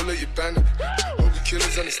nigga bullet your bandit. Hope the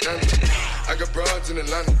killers understand it. I got broads in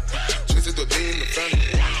Atlanta. Twisted the lean, the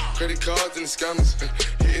family. Credit cards and the scammers.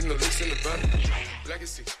 Hitting the licks in the van.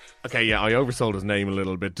 Legacy. Okay, yeah, I oversold his name a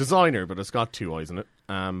little bit. Designer, but it's got 2 eyes in it.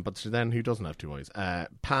 But then who doesn't have 2 eyes?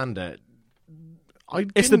 Panda.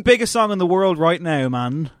 It's the biggest song in the world right now,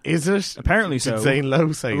 man. Is it? Apparently so. Did Zane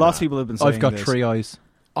Lowe say Lots of that? people have been saying I've got this. 3 eyes.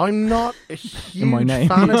 I'm not a huge In my name.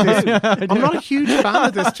 fan of this. I'm not a huge fan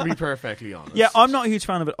of this, to be perfectly honest. Yeah, I'm not a huge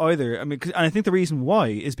fan of it either. I mean, and I think the reason why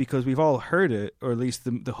is because we've all heard it, or at least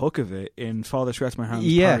the hook of it, in Father Stretch My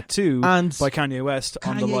Hands Part 2 and by Kanye West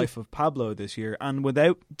on The Life of Pablo this year. And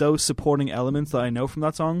without those supporting elements that I know from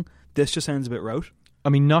that song, this just sounds a bit rote. I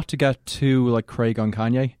mean, not to get too like Craig on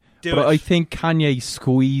Kanye, but I think Kanye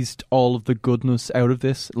squeezed all of the goodness out of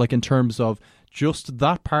this, like in terms of just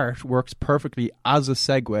that part works perfectly as a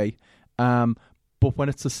segue. But when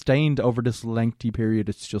it's sustained over this lengthy period,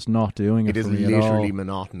 it's just not doing it. It is for me literally at all.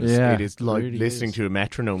 monotonous. Yeah, it is like really listening to a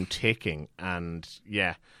metronome ticking, and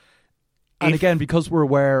yeah. And again, because we're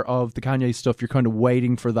aware of the Kanye stuff, you're kind of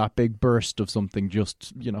waiting for that big burst of something,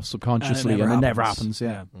 just subconsciously, and it never happens.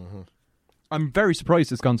 Yeah, Mm-hmm. I'm very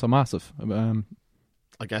surprised it's gone so massive.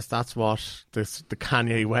 I guess that's what the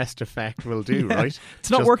Kanye West effect will do, right?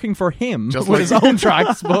 It's not working for him just with like his own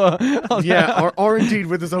tracks, but yeah, or indeed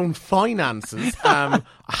with his own finances. I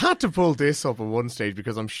had to pull this up at one stage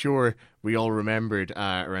because I'm sure we all remembered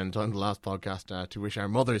around the time of the last podcast to wish our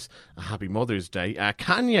mothers a happy Mother's Day.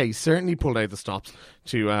 Kanye certainly pulled out the stops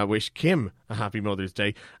to wish Kim a happy Mother's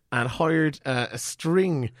Day and hired a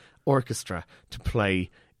string orchestra to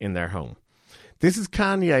play in their home. This is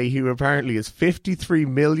Kanye, who apparently is $53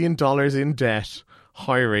 million in debt,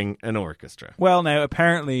 hiring an orchestra. Well, now,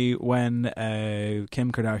 apparently when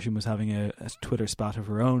Kim Kardashian was having a Twitter spat of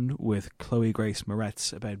her own with Chloe Grace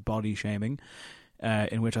Moretz about body shaming,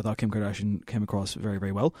 in which I thought Kim Kardashian came across very,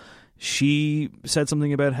 very well, she said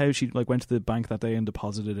something about how she went to the bank that day and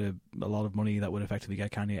deposited a lot of money that would effectively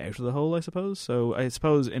get Kanye out of the hole, I suppose. So I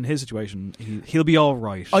suppose in his situation, he'll be all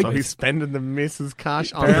right. So he's spending the missus'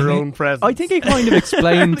 cash on her own presents. I think it kind of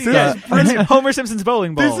explains that. Brilliant. Homer Simpson's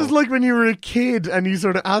bowling ball. This is like when you were a kid and you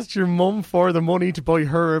sort of asked your mum for the money to buy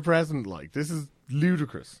her a present. Like, this is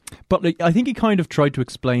ludicrous. But I think he kind of tried to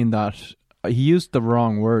explain that. He used the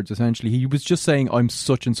wrong words, essentially. He was just saying, I'm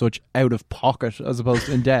such and such out of pocket as opposed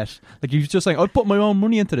to in debt. Like, he was just saying, I'd put my own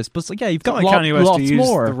money into this. But it's like, yeah, you've got Kanye West lots to use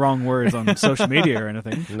more. the wrong words on social media or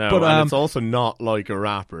anything. No, but, and it's also not like a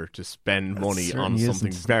rapper to spend money on certainly something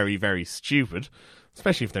isn't. very, very stupid.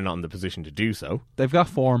 especially if they're not in the position to do so. They've got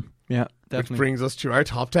form. Yeah, definitely. Which brings us to our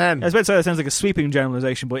top 10. I was about to say that sounds like a sweeping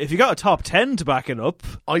generalisation, but if you got a top 10 to back it up...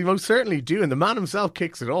 I most certainly do, and the man himself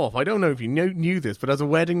kicks it off. I don't know if you knew this, but as a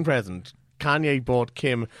wedding present, Kanye bought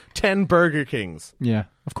Kim 10 Burger Kings. Yeah,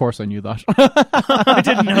 of course I knew that. I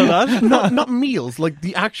didn't know that. Not meals, like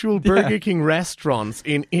the actual Burger King restaurants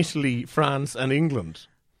in Italy, France and England.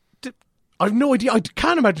 I've no idea. I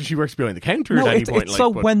can't imagine she works behind the counter at any point. It's so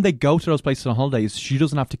when they go to those places on holidays, she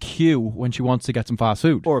doesn't have to queue when she wants to get some fast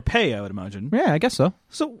food. Or pay, I would imagine. Yeah, I guess so.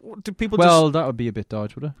 So do people that would be a bit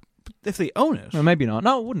dodge, would it? If they own it? Well, maybe not.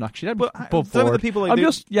 No, it wouldn't actually. That'd be above some of board. the people Okay.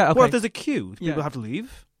 What if there's a queue? Do people have to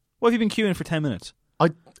leave? What if you've been queuing for 10 minutes? I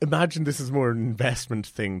imagine this is more an investment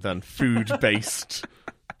thing than food-based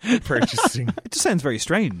purchasing. It just sounds very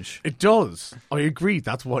strange. It does. I agree.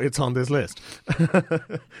 That's why it's on this list.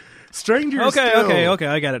 Stranger still. Okay,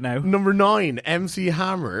 I get it now. Number 9, MC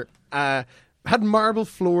Hammer, had marble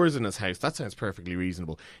floors in his house. That sounds perfectly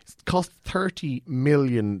reasonable. It cost $30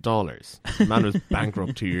 million. The man was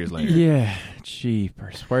bankrupt 2 years later. Yeah,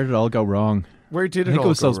 jeepers. Where did it all go wrong? Where did it I think all it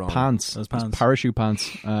was go those wrong? pants. Those parachute pants.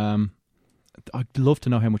 I'd love to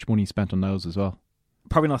know how much money he spent on those as well.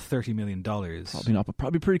 Probably not $30 million. Probably not, but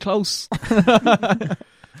probably pretty close.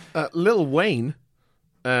 Lil Wayne,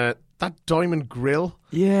 that diamond grill,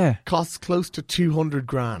 costs close to 200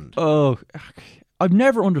 grand. Oh, I've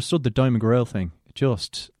never understood the diamond grill thing.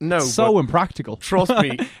 Just so impractical. Trust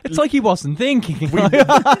me, it's like he wasn't thinking.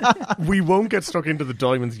 We won't get stuck into the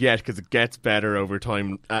diamonds yet because it gets better over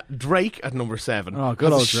time. Drake at number 7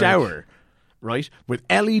 good has old a shower, right, with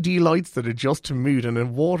LED lights that adjust to mood and a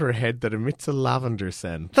water head that emits a lavender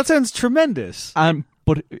scent. That sounds tremendous.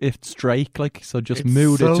 But it's Drake, so just It's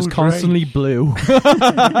mood. so It's just constantly blue.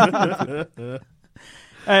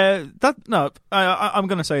 I'm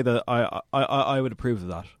going to say that I would approve of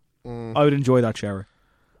that. I would enjoy that shower.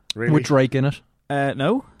 Really? With Drake in it?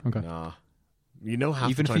 No. Okay. Nah. You know,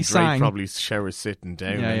 half Even the if time he Drake sang. probably showers sitting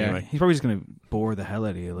down anyway. He's probably just going to bore the hell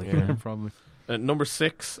out of you. Probably. Number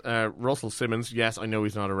 6, Russell Simmons. Yes, I know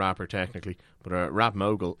he's not a rapper technically, but a rap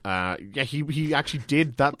mogul. He actually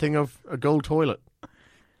did that thing of a gold toilet.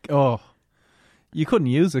 Oh, you couldn't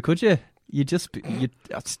use it, could you?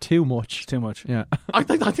 That's too much. Too much. Yeah. I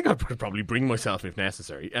think I could probably bring myself if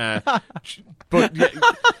necessary. But yeah,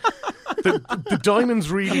 the diamonds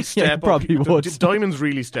really step up. probably would. The diamonds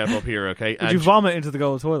really step up here. Okay. Would you vomit into the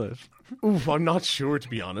gold toilet? Oof, I'm not sure, to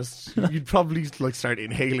be honest. You'd probably start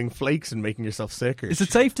inhaling flakes and making yourself sicker. Is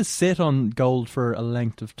it safe to sit on gold for a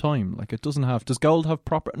length of time? It doesn't have. Does gold have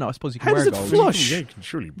proper? No, I suppose you can How wear does it gold. flush? Yeah, you can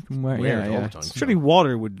surely wear wear it all yeah. the time. Surely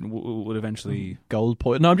water would eventually... Gold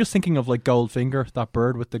No, I'm just thinking of Goldfinger, that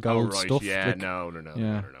bird with the Oh, gold right. stuff. Yeah, no.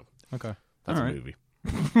 Yeah. No. Okay. That's All a right. movie.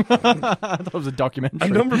 That was a documentary.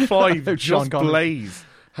 And number 5, Sean Just Connery. Blaze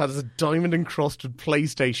has a diamond-encrusted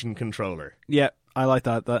PlayStation controller. Yeah, I like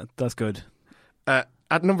that. That's good. At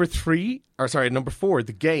number 4,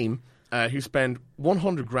 The Game, who spent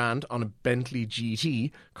 100 grand on a Bentley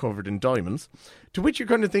GT covered in diamonds, to which you're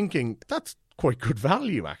kind of thinking, that's quite good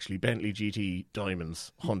value, actually. Bentley GT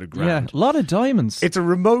diamonds, 100 grand. Yeah, a lot of diamonds. It's a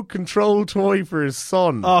remote control toy for his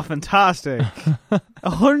son. Oh, fantastic.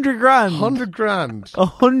 100 grand. 100 grand.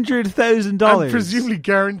 $100,000. And presumably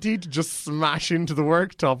guaranteed to just smash into the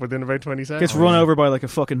worktop within about 20 seconds. Gets run over by a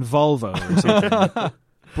fucking Volvo or something.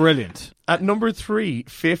 Brilliant. At number 3,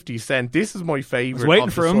 50 Cent. This is my favourite. I was waiting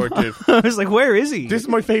for him. I was like, where is he? This is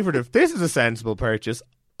my favourite of, this is a sensible purchase.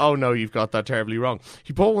 Oh no, you've got that terribly wrong.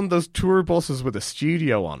 He bought one of those tour buses with a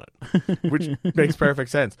studio on it, which makes perfect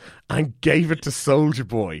sense, and gave it to Soulja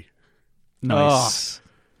Boy. Nice.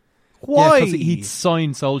 Why? Yeah, he'd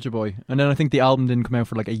signed Soulja Boy, and then I think the album didn't come out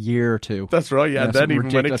for a year or two. That's right, yeah. And then even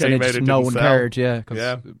when it came out, it no didn't one sell. cared,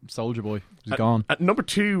 because Soulja Boy was gone. At number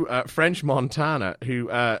 2, French Montana, who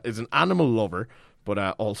is an animal lover, but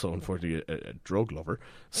also, unfortunately, a drug lover.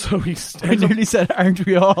 So I nearly said, aren't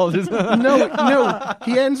we all? No.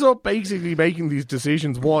 He ends up basically making these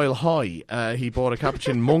decisions while high. He bought a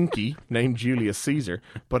capuchin monkey named Julius Caesar,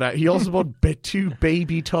 but he also bought 2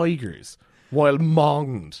 baby tigers while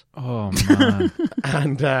monged. Oh, man.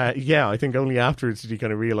 And, I think only afterwards did he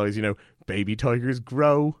kind of realise, baby tigers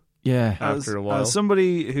grow. Yeah. After a while. As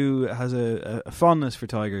somebody who has a fondness for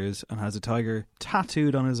tigers and has a tiger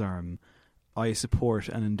tattooed on his arm, I support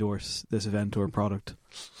and endorse this event or product.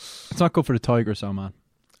 It's not good for the tigers, though, man.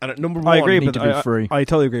 And at number 1, I agree, need but to be free. I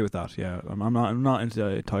totally agree with that. Yeah, I'm not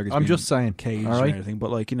into tigers. I'm being just saying, caged all right? or anything.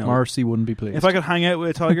 But Marcy wouldn't be pleased if I could hang out with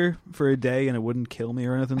a tiger for a day and it wouldn't kill me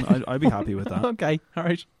or anything, I'd be happy with that. Okay, all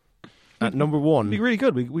right. At number 1, It'd be really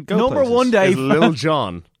good. We'd go number places. 1, Dave. is Lil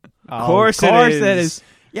Jon. Of course it is.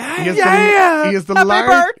 He is the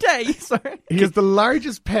birthday! Sorry. He has the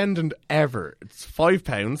largest pendant ever. It's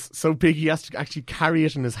 £5, so big he has to actually carry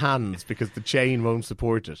it in his hands because the chain won't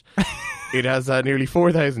support it. It has nearly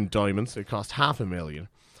 4,000 diamonds. It cost $500,000.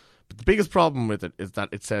 But the biggest problem with it is that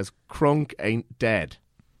it says Crunk ain't dead.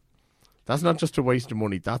 That's not just a waste of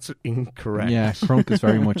money. That's incorrect. Yeah, Crunk is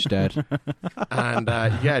very much dead. And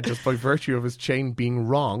just by virtue of his chain being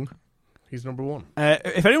wrong, he's number one.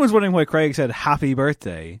 If anyone's wondering why Craig said happy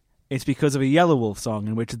birthday, it's because of a Yellow Wolf song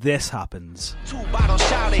in which this happens. 2 bottles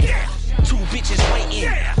shouting, 2 bitches waiting,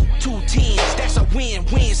 2 teams, that's a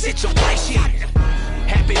win-win situation.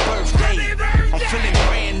 Happy birthday, I'm feeling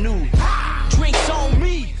brand new. Drinks on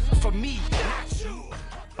me, for me, not you.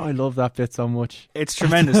 I love that bit so much. It's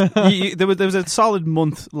tremendous. There was a solid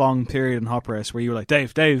month-long period in Hot Press where you were like,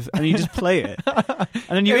 Dave, and you just play it. And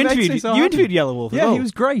then you interviewed Yellow Wolf. Yeah, he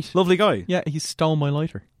was great. Lovely guy. Yeah, he stole my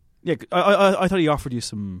lighter. Yeah, I thought he offered you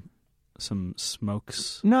some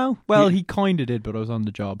smokes. No, well, he kind of did, but I was on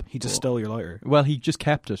the job. He just stole your lighter. Well, he just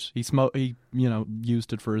kept it. He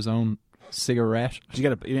used it for his own cigarette. Did you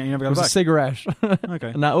get it? You never got it was back? a cigarette.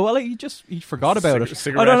 Okay. No, well, he forgot about it.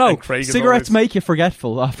 Cigarette, I don't know. always... Cigarettes make you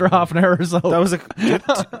forgetful after half an hour or so. That was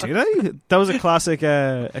do they? That was a classic.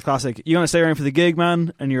 You gonna stay around for the gig,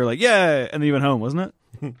 man? And you're like, yeah, and then you went home, wasn't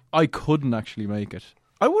it? I couldn't actually make it.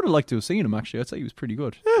 I would have liked to have seen him, actually. I'd say he was pretty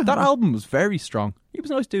good. Yeah. That album was very strong. He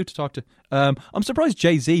was a nice dude to talk to. I'm surprised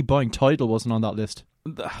Jay-Z buying Tidal wasn't on that list.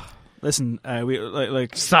 Listen, we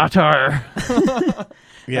like satire.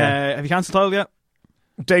 Yeah. Have you cancelled Tidal yet?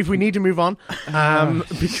 Dave, we need to move on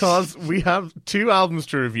because we have 2 albums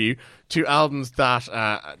to review. 2 albums that,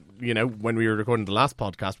 when we were recording the last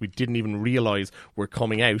podcast, we didn't even realise were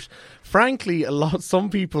coming out. Frankly, some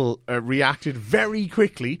people reacted very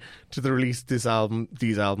quickly to the release of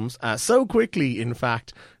these albums. So quickly, in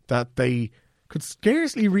fact, that they could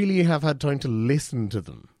scarcely really have had time to listen to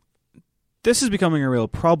them. This is becoming a real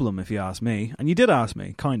problem, if you ask me. And you did ask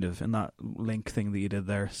me, kind of, in that link thing that you did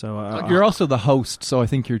there. So you're also the host, so I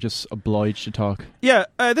think you're just obliged to talk. Yeah,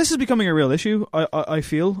 this is becoming a real issue, I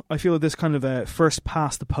feel. I feel that this kind of first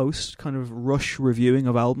past the post kind of rush reviewing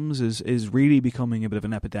of albums is really becoming a bit of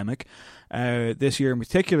an epidemic. This year in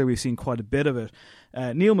particular, we've seen quite a bit of it.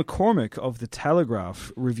 Neil McCormick of The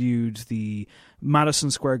Telegraph reviewed the Madison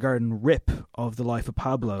Square Garden rip of The Life of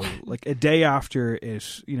Pablo, like a day after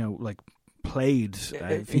it, played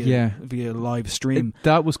via live stream.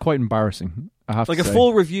 That was quite embarrassing, I have to say. Like a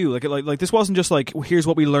full review, like this wasn't just like, here's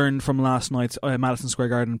what we learned from last night's Madison Square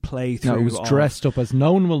Garden playthrough. No, it was dressed up as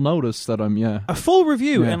no one will notice that I'm a full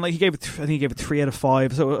review, and like I think he gave it 3 out of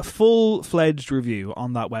 5, so a full-fledged review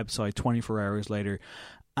on that website 24 hours later.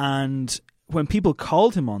 And when people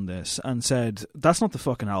called him on this and said that's not the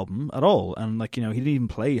fucking album at all, and he didn't even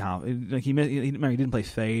play he didn't play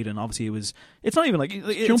Fade, and obviously it's not even like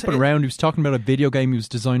jumping around. He was talking about a video game he was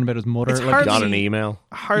designing about his mother. He got an email.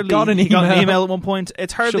 He got an email at one point.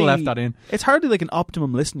 It's hardly should have left that in. It's hardly like an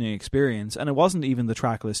optimum listening experience, and it wasn't even the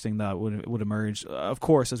track listing that would emerge. Of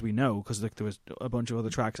course, as we know, because there was a bunch of other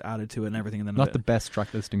tracks added to it and everything. And then not the best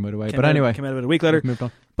track listing, by the way. But anyway, came out about a week later. Moved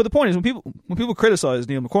on. But the point is, when people criticize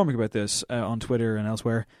Neil McCormick about this on Twitter and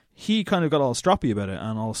elsewhere, he kind of got all stroppy about it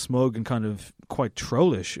and all smug and kind of quite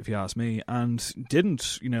trollish, if you ask me, and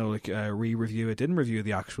didn't re-review it, didn't review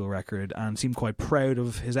the actual record, and seemed quite proud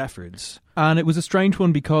of his efforts. And it was a strange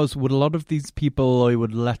one because with a lot of these people, I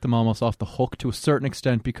would let them almost off the hook to a certain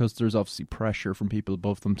extent, because there's obviously pressure from people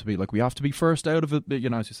above them to be like, we have to be first out of it, as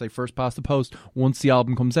you say, first past the post once the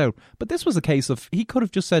album comes out. But this was a case of, he could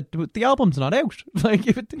have just said, the album's not out. Like,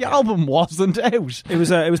 if the album wasn't out. It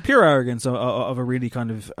was pure arrogance of a really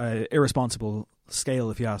kind of irresponsible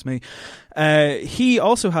scale, if you ask me. He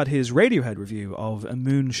also had his Radiohead review of A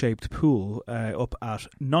Moon-Shaped Pool up at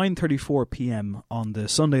 9:34 p.m. on the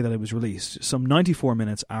Sunday that it was released, some 94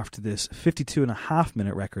 minutes after this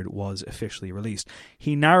 52.5-minute record was officially released.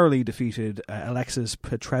 He narrowly defeated Alexis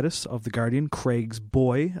Petridis of The Guardian, Craig's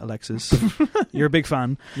boy. Alexis, you're a big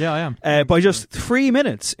fan. Yeah, I am. By just 3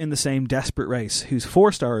 minutes in the same desperate race, whose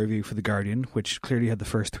 4-star review for The Guardian, which clearly had the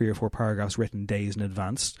first 3 or 4 paragraphs written days in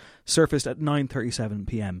advance, surfaced at 9:37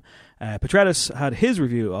 p.m. Petridis had his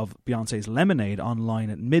review of Beyonce's Lemonade online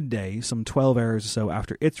at midday, some 12 hours or so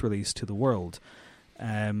after its release to the world.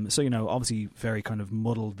 So, obviously very kind of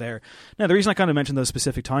muddled there. Now, the reason I kind of mentioned those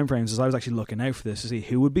specific timeframes is I was actually looking out for this to see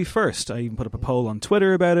who would be first. I even put up a poll on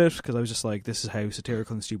Twitter about it, because I was just like, this is how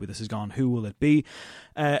satirical and stupid this has gone. Who will it be?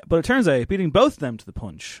 But it turns out, beating both of them to the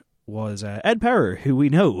punch was Ed Power, who we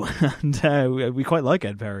know, and we quite like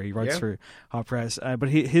Ed Power. He writes for Hot Press. But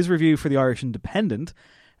his review for the Irish Independent,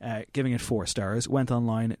 giving it 4 stars, went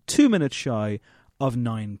online 2 minutes shy of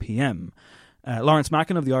 9 p.m. Lawrence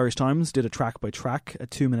Mackin of the Irish Times did a track by track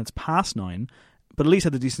at 2 minutes past 9, but at least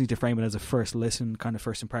had the decency to frame it as a first listen, kind of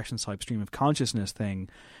first impressions type stream of consciousness thing,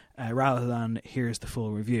 rather than here's the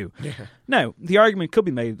full review. Yeah. Now, the argument could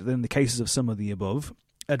be made that in the cases of some of the above,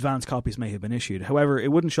 advance copies may have been issued. However,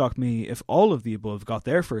 it wouldn't shock me if all of the above got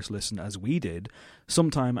their first listen, as we did,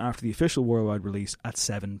 sometime after the official worldwide release at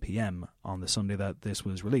 7 p.m. on the Sunday that this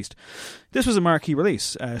was released. This was a marquee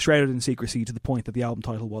release, shrouded in secrecy to the point that the album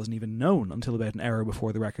title wasn't even known until about an hour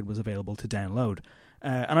before the record was available to download.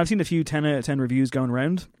 And I've seen a few 10 out of 10 reviews going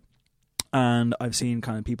around, and I've seen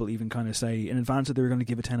kind of people even kind of say in advance that they were going to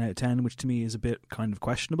give it 10 out of 10, which to me is a bit kind of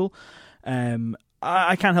questionable.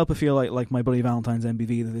 I can't help but feel like my buddy Valentine's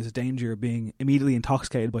MBV, that there's a danger of being immediately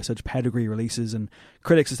intoxicated by such pedigree releases, and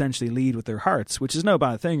critics essentially lead with their hearts, which is no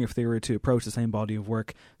bad thing if they were to approach the same body of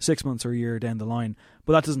work 6 months or a year down the line,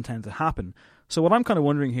 but that doesn't tend to happen. So what I'm kind of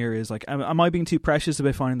wondering here is, like, am I being too precious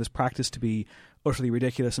about finding this practice to be utterly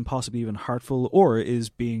ridiculous and possibly even hurtful, or is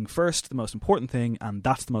being first the most important thing, and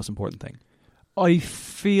that's the most important thing? I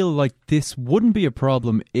feel like this wouldn't be a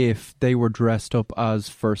problem if they were dressed up as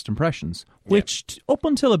first impressions, which up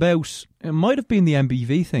until about, it might have been the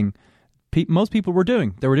MBV thing, most people were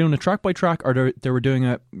doing. They were doing a track by track, or they were doing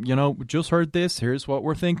a, just heard this, here's what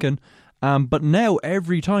we're thinking. But now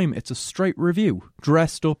every time it's a straight review,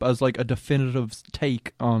 dressed up as like a definitive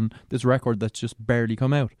take on this record that's just barely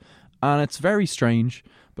come out. And it's very strange,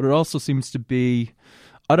 but it also seems to be,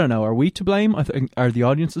 I don't know, are we to blame? I think, are the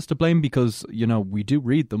audiences to blame? Because, we do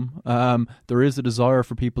read them. There is a desire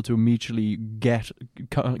for people to immediately get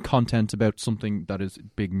content about something that is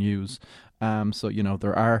big news. So,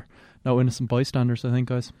 there are no innocent bystanders, I think,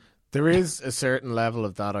 guys. There is a certain level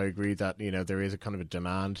of that. I agree that, there is a kind of a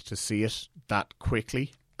demand to see it that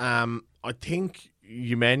quickly. I think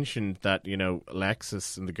you mentioned that,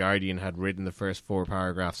 Lexus and The Guardian had written the first 4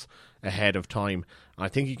 paragraphs ahead of time. I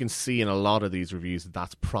think you can see in a lot of these reviews that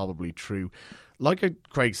that's probably true. Like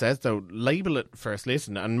Craig says, though, label it first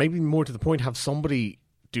listen, and maybe more to the point, have somebody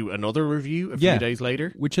do another review a few days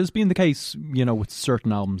later. Which has been the case, with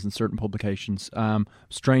certain albums and certain publications.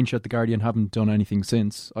 Strange that The Guardian haven't done anything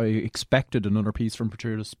since. I expected another piece from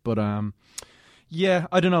Protrutus, but yeah,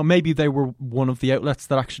 I don't know. Maybe they were one of the outlets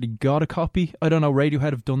that actually got a copy. I don't know.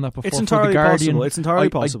 Radiohead have done that before. It's entirely for The Guardian. possible. It's entirely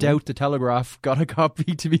possible. I doubt the Telegraph got a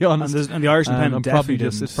copy, to be honest. And the Irish Independent definitely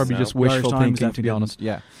didn't. It's probably just wishful thinking, to be honest.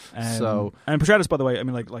 Yeah. And Protrutus, by the way, I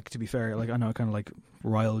mean, like to be fair, I know I kind of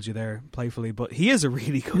riled you there playfully, but he is a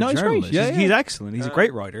really good journalist. Great. Yeah, he's excellent. He's a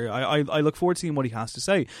great writer. I look forward to seeing what he has to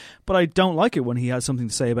say, but I don't like it when he has something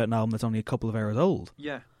to say about an album that's only a couple of hours old.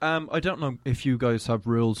 Yeah. I don't know if you guys have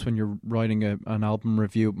rules when you're writing an album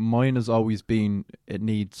review. Mine has always been it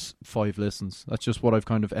needs 5 listens. That's just what I've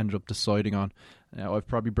kind of ended up deciding on. Now, I've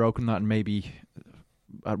probably broken that in maybe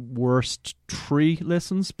at worst 3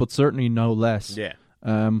 listens, but certainly no less. Yeah.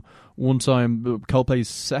 One time, Coldplay's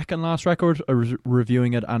second last record, I was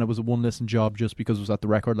reviewing it, and it was a 1 listen job just because it was at the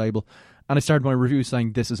record label. And I started my review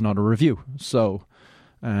saying, this is not a review. So,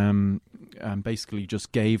 basically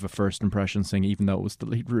just gave a first impression thing, even though it was the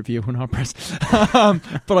lead review in Hot Press.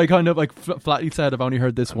 But I kind of flatly said, I've only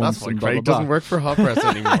heard this once. That's why and Craig blah, blah, doesn't work for Hot Press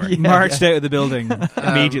anymore. Marched out of the building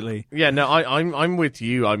immediately. Yeah, no, I'm with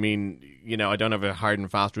you. I mean, I don't have a hard and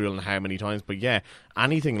fast rule on how many times, but yeah,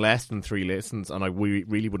 anything less than 3 listens, and I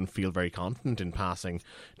really wouldn't feel very confident in passing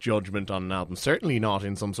judgment on an album. Certainly not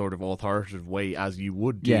in some sort of authoritative way, as you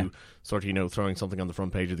would do, sort of, throwing something on the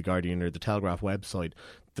front page of The Guardian or the Telegraph website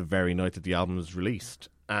the very night that the album was released.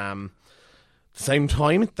 At the same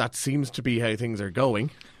time, that seems to be how things are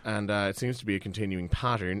going, and it seems to be a continuing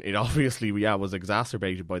pattern. It obviously, was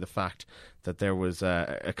exacerbated by the fact that there was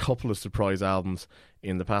a couple of surprise albums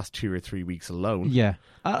in the past 2 or 3 weeks alone. Yeah.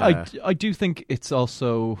 I do think it's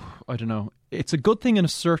also, I don't know, it's a good thing in a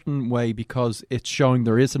certain way because it's showing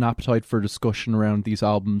there is an appetite for discussion around these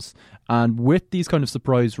albums. And with these kind of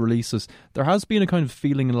surprise releases, there has been a kind of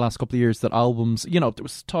feeling in the last couple of years that albums, there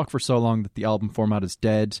was talk for so long that the album format is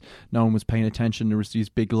dead. No one was paying attention. There was these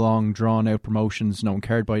big, long, drawn-out promotions. No one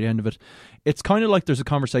cared by the end of it. It's kind of like there's a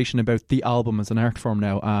conversation about the album as an art form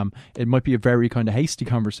now. It might be a very kind of hasty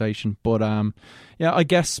conversation, but yeah, I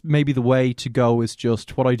guess maybe the way to go is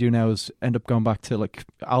just what I do now is end up going back to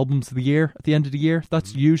albums of the year at the end of the year.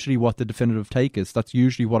 That's usually what the definitive take is. That's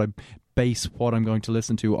usually what I base what I'm going to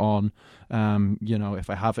listen to on.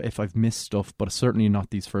 If I've missed stuff, but certainly not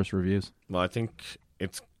these first reviews. Well, I think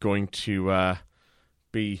it's going to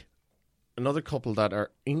be another couple that are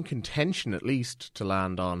in contention, at least, to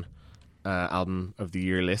land on album of the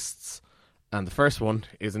year lists. And the first one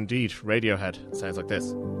is indeed Radiohead. It sounds like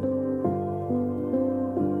this.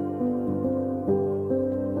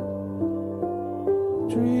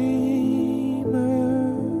 They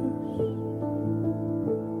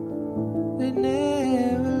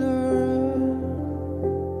never learn.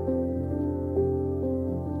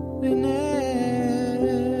 They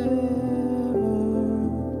never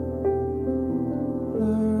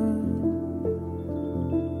learn.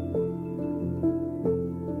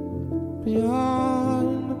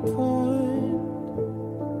 Beyond the point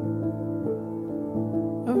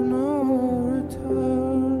of no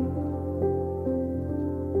return.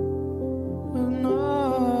 Of no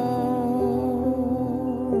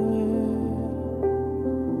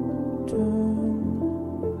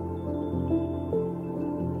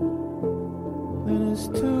then it's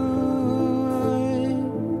too late.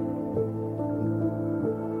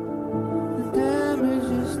 The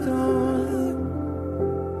damage is done.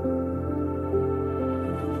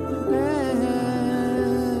 The damage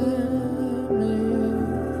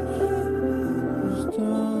is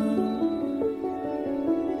done.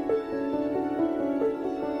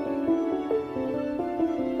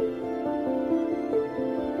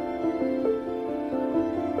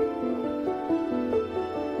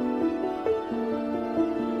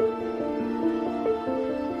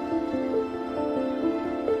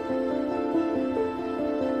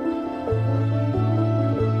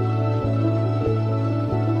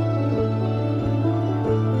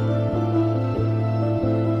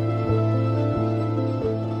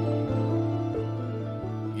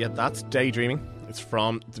 Yeah, that's Daydreaming. It's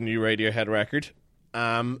from the new Radiohead record.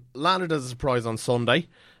 Landed as a surprise on Sunday,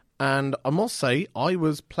 and I must say I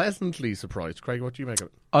was pleasantly surprised. Craig, what do you make of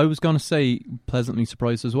it? I was going to say pleasantly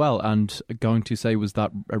surprised as well, and going to say was that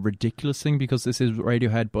a ridiculous thing because this is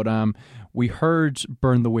Radiohead, but we heard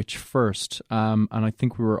Burn the Witch first, and I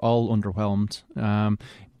think we were all underwhelmed.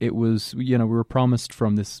 It was, we were promised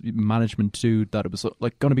from this management dude that it was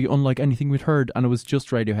like going to be unlike anything we'd heard, and it was just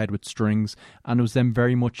Radiohead with strings, and it was them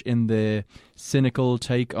very much in the cynical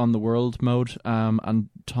take on the world mode, and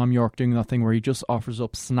Tom York doing that thing where he just offers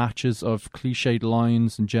up snatches of cliched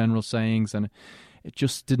lines and general sayings, and it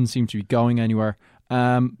just didn't seem to be going anywhere.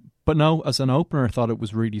 But no, as an opener, I thought it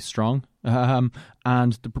was really strong. And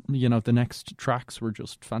the next tracks were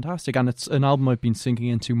just fantastic. And it's an album I've been sinking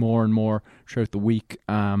into more and more throughout the week.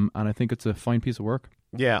 And I think it's a fine piece of work.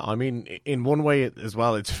 Yeah, I mean, in one way as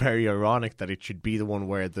well, it's very ironic that it should be the one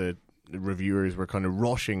where the reviewers were kind of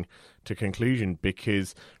rushing to conclusion,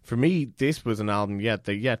 because for me, this was an album,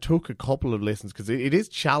 they took a couple of listens, because it is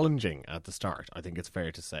challenging at the start, I think it's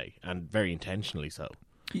fair to say, and very intentionally so.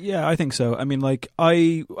 Yeah, I think so. I mean, like,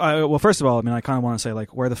 well, first of all, I mean, I kind of want to say,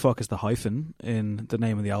 like, where the fuck is the hyphen in the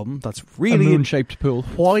name of the album? That's really... A moon-shaped pool.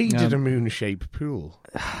 Why did a moon-shaped pool?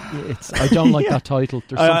 I don't like that title.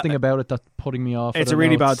 There's something about it that's putting me off. It's a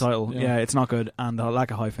really bad title. Yeah, it's not good, and the lack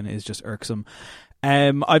of hyphen is just irksome.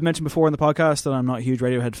 I've mentioned before in the podcast that I'm not a huge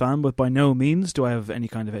Radiohead fan, but by no means do I have any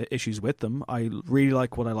kind of issues with them. I really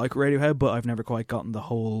like what I like Radiohead, but I've never quite gotten the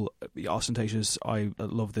whole ostentatious, I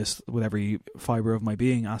love this with every fibre of my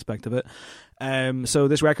being aspect of it. So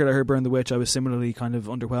this record, I heard Burn the Witch, I was similarly kind of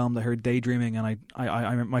underwhelmed. I heard Daydreaming, and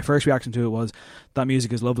I my first reaction to it was, that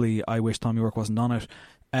music is lovely, I wish Tom York wasn't on it.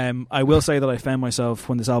 I will say that I found myself,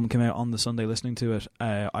 when this album came out on the Sunday, listening to it.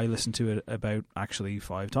 I listened to it about actually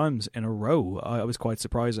 5 times in a row. I was quite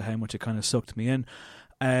surprised at how much it kind of sucked me in.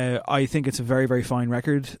 I think it's a very, very fine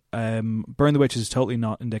record. Burn the Witch is totally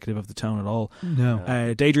not indicative of the tone at all.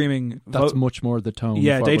 No. Daydreaming... That's much more the tone.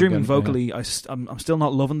 Yeah, Daydreaming vocally, I'm still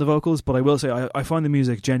not loving the vocals, but I will say I find the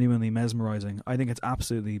music genuinely mesmerising. I think it's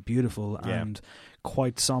absolutely beautiful and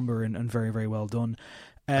quite sombre and very, very well done.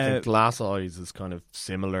 I think Glass Eyes is kind of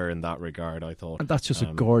similar in that regard, I thought. And that's just a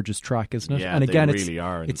gorgeous track, isn't it? Yeah, and again, they really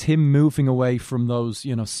are. It's him moving away from those,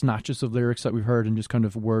 snatches of lyrics that we've heard and just kind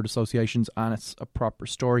of word associations, and it's a proper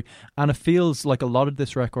story. And it feels like a lot of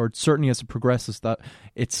this record, certainly as it progresses, that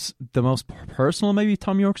it's the most personal maybe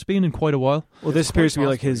Tom York's been in quite a while. Well, this appears to be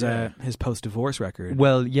like his post-divorce record.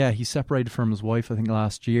 Well, yeah, he separated from his wife, I think,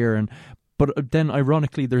 last year, but then,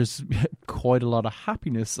 ironically, there's quite a lot of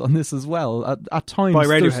happiness on this as well. At times, by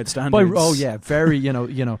Radiohead standards. Very,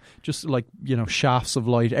 just like shafts of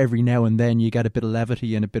light every now and then. You get a bit of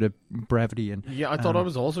levity and a bit of brevity, and I thought I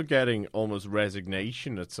was also getting almost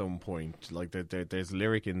resignation at some point. Like there's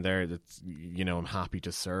lyric in there that's I'm happy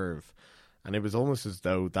to serve, and it was almost as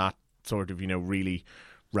though that sort of really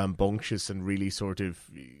rambunctious and really sort of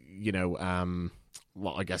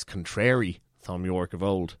I guess contrary Tom York of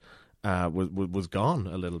old was gone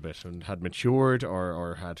a little bit and had matured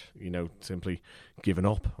or had, simply given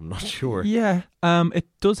up. I'm not sure. Yeah, it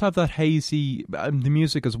does have that hazy. The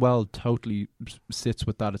music as well totally sits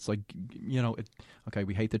with that. It's like, okay,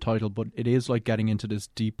 we hate the title, but it is like getting into this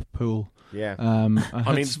deep pool. Yeah, I mean,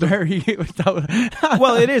 it's very.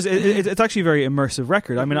 Well, it is. It's actually a very immersive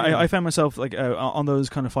record. I mean, I found myself like on those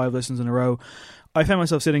kind of 5 listens in a row. I found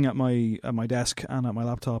myself sitting at my desk and at my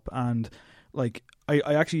laptop, and like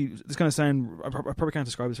I actually, this kind of sound, I probably can't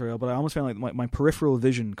describe this very well, but I almost found like my peripheral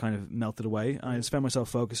vision kind of melted away, and I just found myself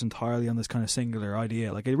focused entirely on this kind of singular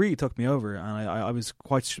idea. Like, it really took me over, and I was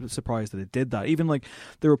quite surprised that it did that. Even like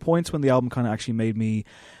there were points when the album kind of actually made me,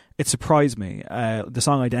 it surprised me. The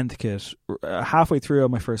song Identikit, halfway through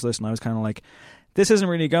on my first listen, I was kind of like, this isn't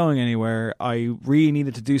really going anywhere. I really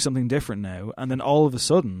needed to do something different now. And then all of a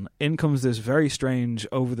sudden, in comes this very strange,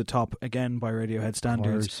 over-the-top, again by Radiohead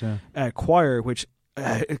standards, choir, which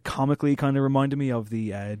comically kind of reminded me of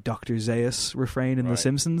the Dr. Zaius refrain in The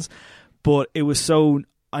Simpsons. But it was so...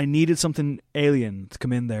 I needed something alien to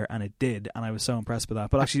come in there, and it did, and I was so impressed by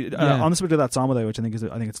that. But actually, on the subject of that Samade, which I think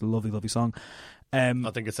it's a lovely, lovely song. I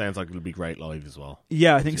think it sounds like it'll be great live as well.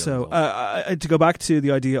 Yeah, I think so. To go back to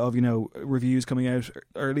the idea of, reviews coming out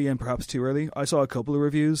early and perhaps too early, I saw a couple of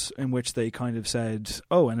reviews in which they kind of said,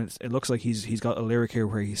 and it looks like he's got a lyric here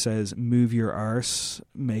where he says, "Move your arse,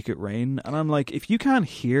 make it rain." And I'm like, if you can't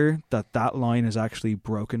hear that line is actually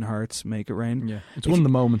Broken Hearts, Make It Rain. It's one of the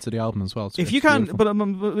moments of the album as well. So if you can't, but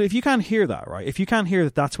if you can't hear that, right? If you can't hear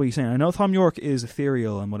that that's what he's saying. I know Thom Yorke is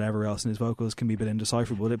ethereal and whatever else, and his vocals can be a bit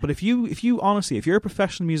indecipherable. But if you honestly, if you're a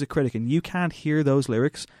professional music critic and you can't hear those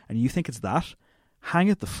lyrics and you think it's that, hang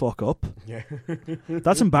it the fuck up. Yeah.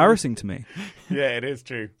 That's embarrassing to me. Yeah, it is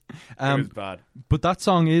true. It was bad. But that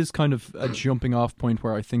song is kind of a jumping off point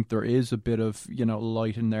where I think there is a bit of,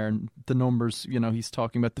 light in there, and the numbers, he's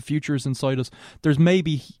talking about the future is inside us. There's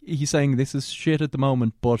maybe, he's saying this is shit at the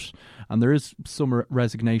moment, and there is some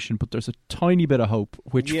resignation, but there's a tiny bit of hope,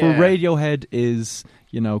 which for Radiohead is,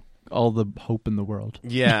 all the hope in the world.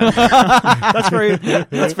 Yeah. that's very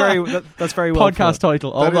well podcast put.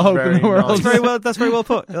 Title, All the Hope in the World. That's very well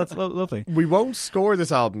put. That's lovely. We won't score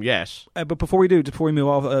this album yet. But before we move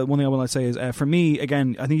off, one thing I want to say is, for me,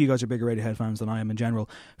 again, I think you guys are bigger Radiohead fans than I am in general.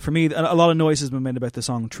 For me, a lot of noise has been made about the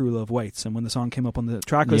song True Love Waits, and when the song came up on the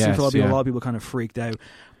track list, a lot of people kind of freaked out.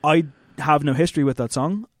 I have no history with that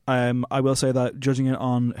song. I will say that, judging it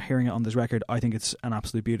on hearing it on this record, I think it's an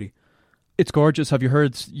absolute beauty. It's gorgeous. Have you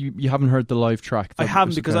heard? You haven't heard the live track? I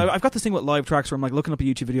haven't, because I've got this thing with live tracks where I'm like looking up a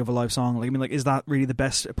YouTube video of a live song. Like, is that really the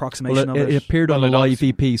best approximation of it? It appeared on a live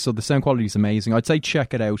EP, so the sound quality is amazing. I'd say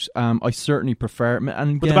check it out. I certainly prefer it.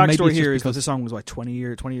 And but the backstory here is that this song was like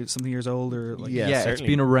 20 something years old, or like it's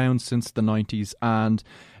been around since the 90s, and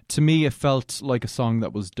to me, it felt like a song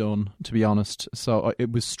that was done, to be honest. So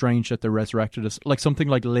it was strange that they resurrected it. Like something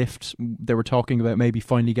like Lift, they were talking about maybe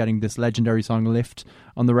finally getting this legendary song Lift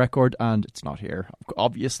on the record, and it's not here.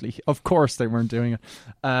 Obviously, of course they weren't doing it.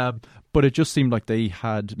 But it just seemed like they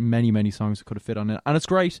had many, many songs that could have fit on it. And it's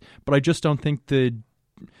great, but I just don't think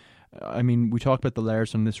we talked about the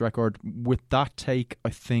layers on this record. With that take, I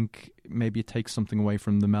think maybe it takes something away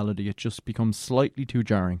from the melody. It just becomes slightly too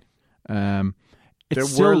jarring. There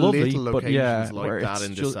were little occasions like that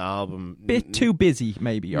in this album. Bit too busy,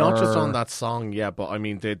 maybe. Not just on that song, but I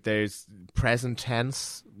mean, there's present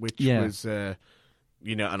tense, which was, and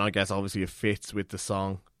I guess obviously it fits with the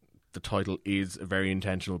song. The title is a very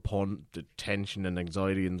intentional pun. The tension and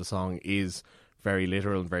anxiety in the song is very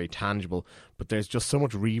literal and very tangible, but there's just so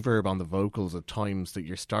much reverb on the vocals at times that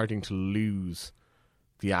you're starting to lose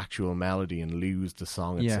the actual melody and lose the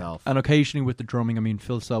song itself. And occasionally with the drumming, I mean,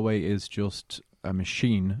 Phil Selway is just a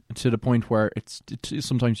machine to the point where it's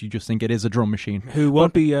sometimes you just think it is a drum machine. Who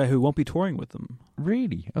won't be touring with them?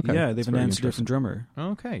 Really? Okay. Yeah, they've announced a different drummer.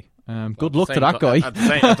 Okay. Good luck to that guy. At the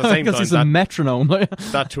same time, because he's a metronome.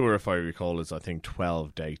 That tour, if I recall, is I think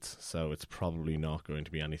 12 dates, so it's probably not going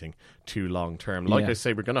to be anything too long term. Like I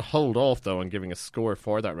say, we're going to hold off though on giving a score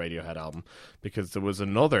for that Radiohead album, because there was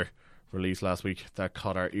another release last week that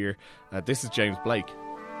caught our ear. This is James Blake.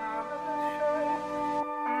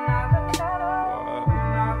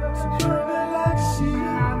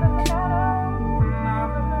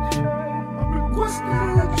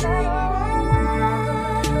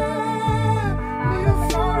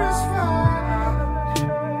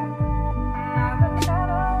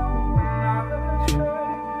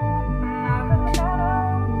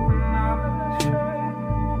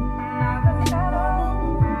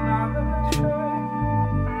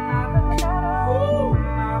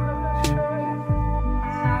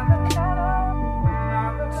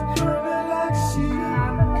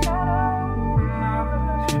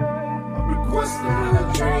 What's the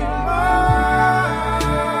little dreamer?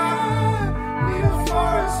 Need a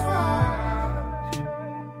forest fire.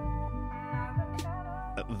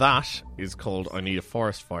 That is called I Need a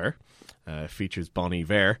Forest Fire. Features Bon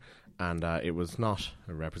Iver. And it was not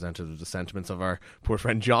a representative of the sentiments of our poor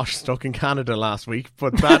friend Josh stuck in Canada last week,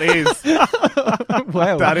 but that is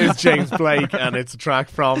wow. That is James Blake, and it's a track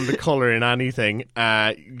from The Colour in Anything.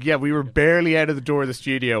 Yeah, we were barely out of the door of the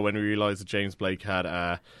studio when we realised that James Blake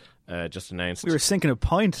had just announced. We were sinking a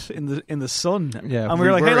pint in the sun, yeah, and we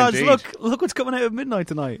were like, "Hey lads, indeed. look what's coming out at midnight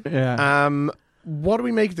tonight." Yeah. What do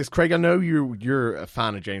we make of this, Craig? I know you're a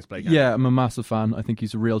fan of James Blake. Yeah, I'm a massive fan. I think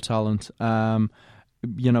he's a real talent.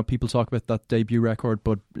 You know, people talk about that debut record,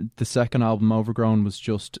 but the second album, Overgrown, was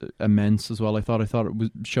just immense as well. I thought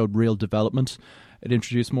it showed real development. It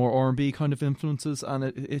introduced more R&B kind of influences, and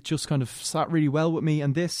it just kind of sat really well with me.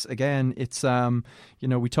 And this, again, it's you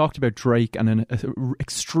know, we talked about Drake and an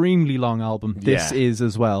extremely long album. This is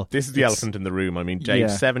as well. This is the elephant in the room. I mean,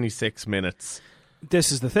 James, 76 minutes.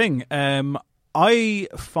 This is the thing. I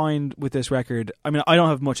find with this record, I mean, I don't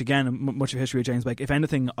have much of a history with James Blake. If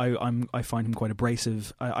anything, I find him quite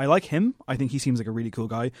abrasive. I like him. I think he seems like a really cool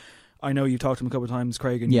guy. I know you've talked to him a couple of times,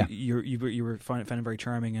 Craig, and you were found him very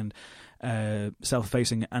charming and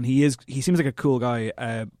self-effacing, and he seems like a cool guy.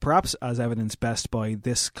 Perhaps as evidenced best by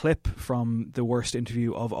this clip from the worst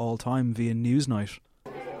interview of all time via Newsnight.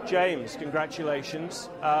 James, congratulations.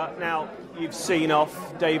 Now, you've seen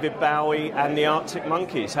off David Bowie and the Arctic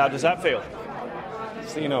Monkeys. How does that feel?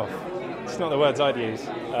 Seen off. It's not the words I'd use.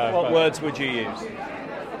 What words would you use?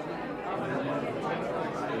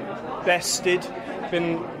 Bested?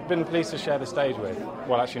 Been pleased to share the stage with.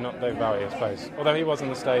 Well, actually not David Bowie, I suppose. Although he was on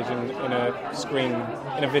the stage in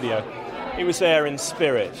a video. He was there in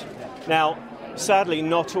spirit. Now, sadly,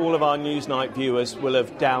 not all of our Newsnight viewers will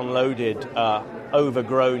have downloaded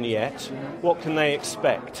Overgrown yet. What can they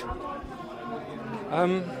expect?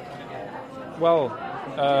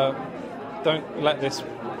 Don't let this,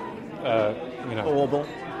 bauble.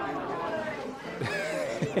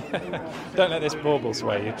 Don't let this bauble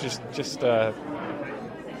sway you. Just.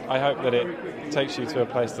 I hope that it takes you to a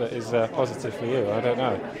place that is positive for you. I don't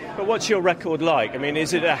know. But what's your record like? I mean,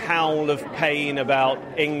 is it a howl of pain about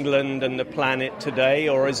England and the planet today,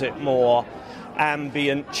 or is it more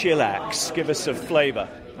ambient chillax? Give us a flavour.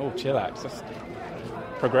 Oh, chillax. That's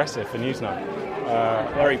progressive for Newsnight.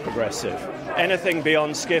 Very progressive. Anything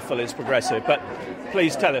beyond skiffle is progressive, but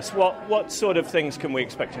please tell us, what sort of things can we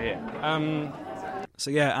expect to hear?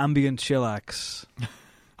 So yeah, ambient chillax.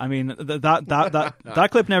 I mean, that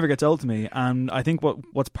clip never gets old to me, and I think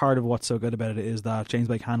what's part of what's so good about it is that James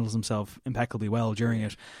Blake handles himself impeccably well during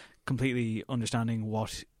it, completely understanding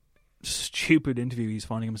what stupid interview he's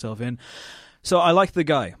finding himself in. So I like the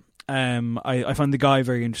guy. I find the guy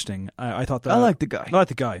very interesting. I thought that I like the guy. I like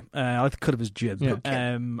the guy. I like the cut of his jib.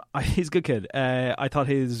 Yeah. He's a good kid. I thought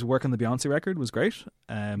his work on the Beyonce record was great.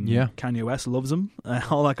 Kanye West loves him.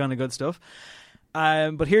 All that kind of good stuff.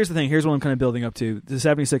 But here's the thing. Here's what I'm kind of building up to. The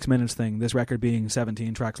 76 minutes thing, this record being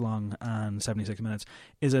 17 tracks long and 76 minutes,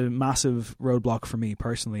 is a massive roadblock for me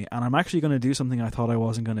personally. And I'm actually going to do something I thought I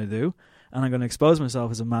wasn't going to do. And I'm going to expose myself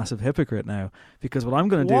as a massive hypocrite now, because what I'm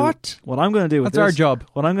going to do with That's our job.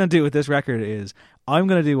 What I'm going to do with this record is I'm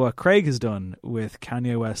going to do what Craig has done with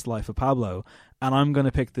Kanye West's Life of Pablo, and I'm going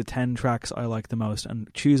to pick the 10 tracks I like the most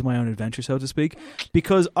and choose my own adventure, so to speak,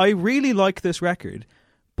 because I really like this record,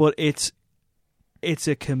 but it's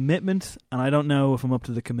a commitment, and I don't know if I'm up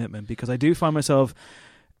to the commitment, because I do find myself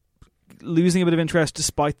losing a bit of interest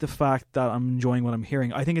despite the fact that I'm enjoying what I'm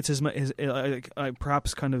hearing. I think it's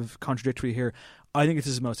perhaps kind of contradictory here. I think it's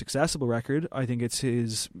his most accessible record. I think it's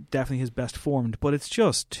definitely his best formed, but it's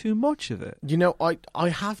just too much of it. You know, I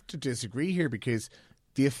have to disagree here, because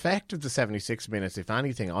the effect of the 76 minutes, if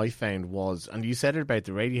anything, I found was, and you said it about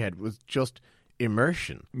the Radiohead, was just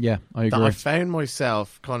immersion. Yeah, I agree. That I found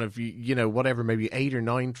myself kind of, whatever, maybe 8 or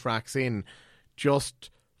 9 tracks in,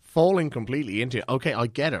 just falling completely into it. Okay, I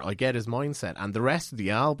get it. I get his mindset. And the rest of the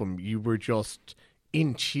album, you were just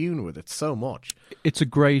in tune with it so much. It's a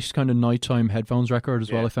great kind of nighttime headphones record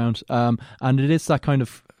as well, I found. And it is that kind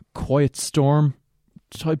of quiet storm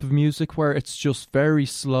type of music where it's just very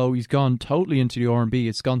slow. He's gone totally into the R&B.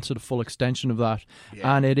 It's gone to the full extension of that.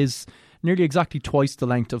 Yeah. And it is nearly exactly twice the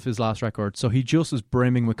length of his last record. So he just is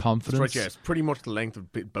brimming with confidence. That's right, yeah. It's pretty much the length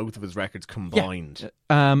of both of his records combined.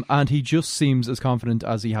 Yeah. And he just seems as confident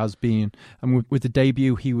as he has been. And with the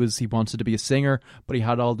debut, he wanted to be a singer, but he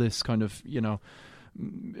had all this kind of,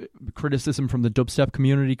 criticism from the dubstep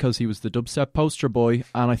community because he was the dubstep poster boy,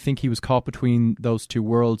 and I think he was caught between those two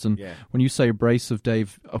worlds. And when you say abrasive,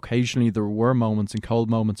 Dave, occasionally there were moments and cold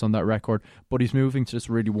moments on that record, but he's moving to this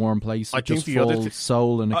really warm place. I just think the full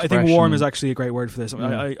soul and I expression. think warm is actually a great word for this.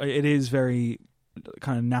 It is very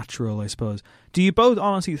kind of natural, I suppose. Do you both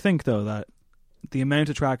honestly think, though, that the amount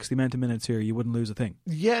of tracks, the amount of minutes here, you wouldn't lose a thing?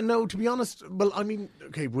 Yeah, no, to be honest, well, I mean,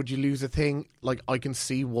 okay, would you lose a thing? Like, I can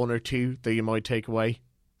see one or two that you might take away.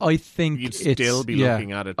 I think you'd still be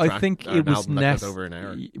looking at it. I think it was over an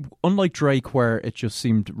hour. Unlike Drake, where it just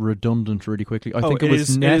seemed redundant really quickly. I think it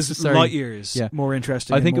was necessary. Light years more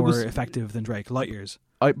interesting. I think it was effective than Drake. Light years.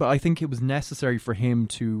 But I think it was necessary for him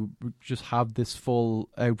to just have this full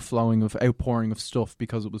outpouring of stuff,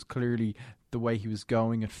 because it was clearly the way he was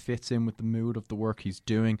going. It fits in with the mood of the work he's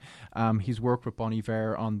doing. He's worked with Bon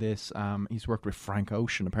Iver on this. He's worked with Frank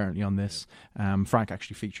Ocean apparently on this. Frank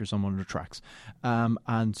actually features on one of the tracks.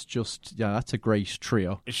 And just, that's a great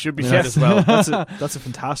trio. It should be said as well. That's a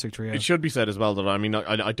fantastic trio. It should be said as well that, I mean,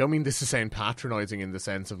 I don't mean this to sound patronising in the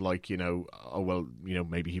sense of like,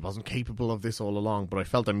 maybe he wasn't capable of this all along, but I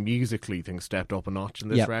felt that musically things stepped up a notch in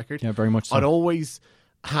this record. Yeah, very much so. I'd always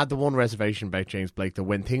had the one reservation about James Blake, that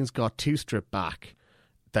when things got too stripped back,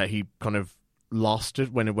 that he kind of lost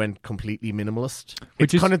it when it went completely minimalist.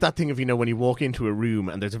 It's kind of that thing of, when you walk into a room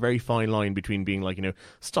and there's a very fine line between being like,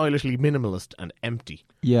 stylishly minimalist and empty.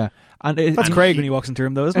 Yeah. That's Craig when he walks into a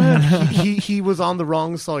room, though, isn't it? he was on the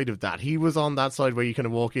wrong side of that. He was on that side where you kind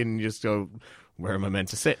of walk in and you just go, where am I meant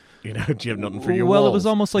to sit? Do you have nothing for your walls? Well, it was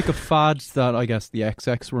almost like a fad that I guess the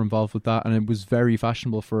XX were involved with that, and it was very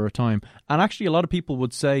fashionable for a time. And actually, a lot of people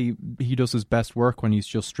would say he does his best work when he's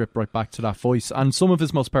just stripped right back to that voice. And some of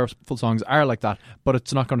his most powerful songs are like that, but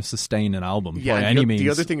it's not going to sustain an album by any means. The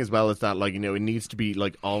other thing as well is that, like, it needs to be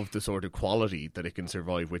like of the sort of quality that it can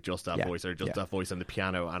survive with just that voice, or just that voice and the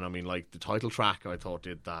piano. And I mean, like, the title track I thought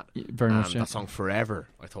did that. Very much. That song "Forever"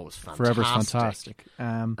 I thought was fantastic. Forever's fantastic.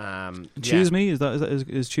 Choose Me,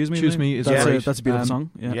 is Choose Me? Choose Me is that's a beautiful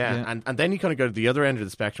song. And then you kind of go to the other end of the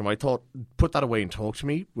spectrum. I thought Put That Away and Talk to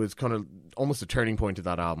Me was kind of almost a turning point of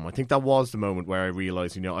that album. I think that was the moment where I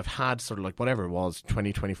realised, I've had sort of like whatever it was,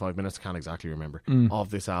 20, 25 minutes, can't exactly remember, of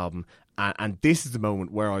this album. And this is the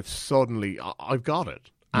moment where I've got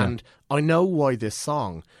it. And I know why this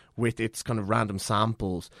song, with its kind of random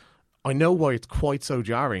samples, I know why it's quite so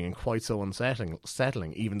jarring and quite so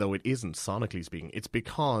unsettling, even though it isn't sonically speaking. It's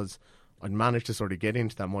because I'd managed to sort of get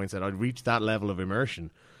into that mindset. I'd reached that level of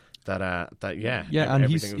immersion and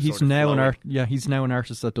he's now an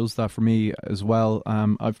artist that does that for me as well.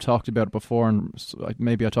 I've talked about it before, and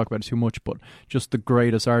maybe I talk about it too much, but just the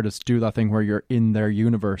greatest artists do that thing where you're in their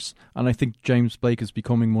universe, and I think James Blake is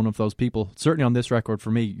becoming one of those people. Certainly on this record,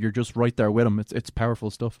 for me, you're just right there with him. It's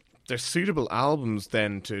powerful stuff. There's suitable albums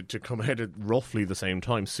then to come out at roughly the same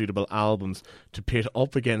time, suitable albums to pit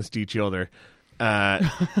up against each other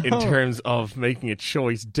in terms of making a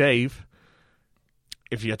choice. Dave,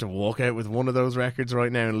 if you had to walk out with one of those records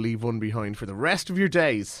right now and leave one behind for the rest of your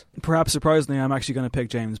days, perhaps surprisingly, I'm actually going to pick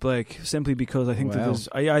James Blake, simply because I think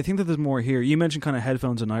I think that there's more here. You mentioned kind of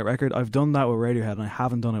Headphones and Night record. I've done that with Radiohead, and I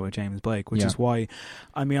haven't done it with James Blake, which is why,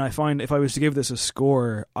 I find if I was to give this a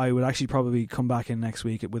score, I would actually probably come back in next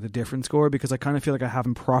week with a different score, because I kind of feel like I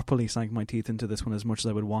haven't properly sank my teeth into this one as much as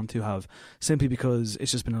I would want to have, simply because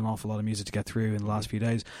it's just been an awful lot of music to get through in the last few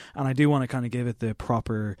days, and I do want to kind of give it the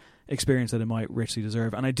proper experience that it might richly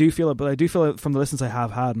deserve. And I do feel it from the listens I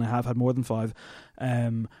have had, and I have had more than 5,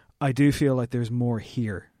 I do feel like there's more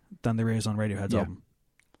here than there is on Radiohead's album.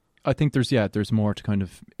 I think there's more to kind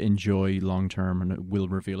of enjoy long term, and it will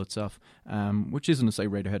reveal itself, which isn't to say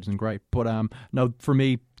Radiohead isn't great, but no, for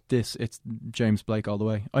me, it's James Blake all the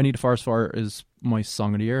way. I Need a Forest Fire is my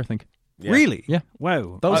song of the year, I think. Yeah. Really? Yeah.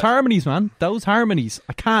 Wow. Those harmonies, man. Those harmonies.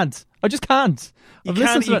 I just can't. You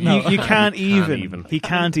can't even. He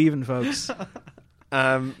can't even, folks.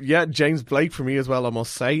 James Blake for me as well, I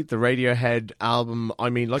must say. The Radiohead album,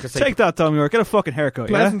 I mean, like I said... Take that, Tom York. Get a fucking haircut,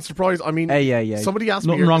 pleasant surprise. I mean, somebody asked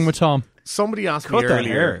me... Nothing wrong with Tom. Somebody asked me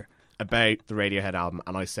earlier about the Radiohead album,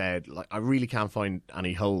 and I said, like, I really can't find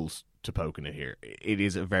any holes to poke in it here. It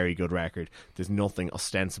is a very good record. There's nothing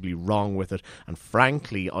ostensibly wrong with it, and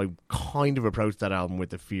frankly, I kind of approached that album with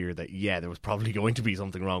the fear that there was probably going to be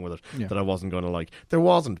something wrong with it that I wasn't going to like. There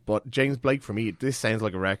wasn't, but James Blake for me, this sounds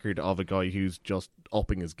like a record of a guy who's just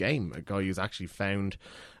upping his game, a guy who's actually found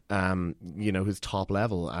his top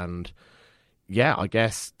level. And I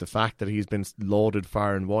guess the fact that he's been lauded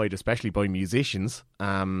far and wide, especially by musicians,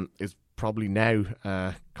 is probably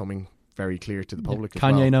now coming very clear to the public.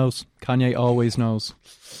 Kanye knows. Kanye always knows.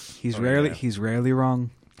 He's rarely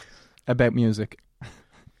wrong about music.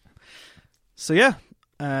 So yeah,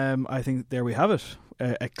 I think there we have it.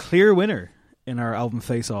 A clear winner in our album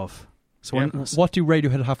face-off. So what do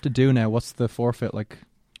Radiohead have to do now? What's the forfeit like?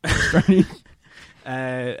 I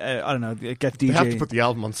don't know. Get DJ. They have to put the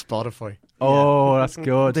album on Spotify. Oh, that's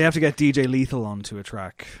good. They have to get DJ Lethal onto a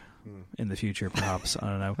track in the future, perhaps.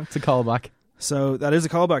 I don't know. It's a callback. So that is a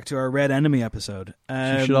callback to our Red Enemy episode.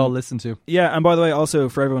 You should all listen to. Yeah, and by the way, also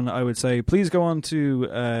for everyone, I would say please go on to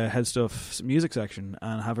Headstuff's music section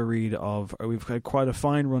and have a read of. We've had quite a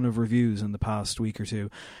fine run of reviews in the past week or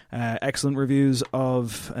two. Excellent reviews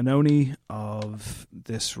of Anoni, of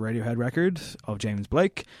this Radiohead record, of James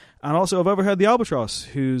Blake, and also of Overhead the Albatross,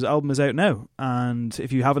 whose album is out now. And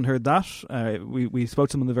if you haven't heard that, we spoke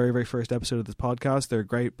to them on the very, very first episode of this podcast. They're a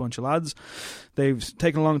great bunch of lads. They've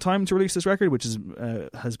taken a long time to release this record, which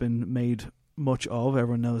has been made much of.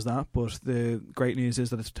 Everyone knows that. But the great news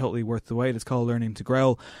is that it's totally worth the wait. It's called Learning to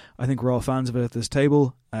Growl. I think we're all fans of it at this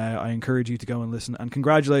table. I encourage you to go and listen. And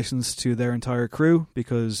congratulations to their entire crew,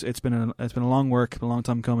 because it's been a long work, a long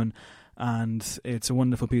time coming. And it's a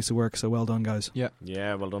wonderful piece of work, so well done, guys. Yeah,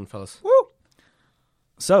 well done, fellas. Woo!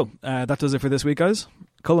 So, that does it for this week, guys.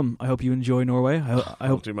 Cullum, I hope you enjoy Norway. I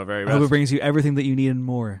hope do my very I best. hope it brings you everything that you need and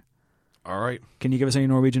more. All right. Can you give us any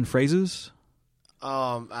Norwegian phrases?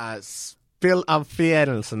 Spill av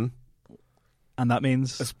fjernelsen. And that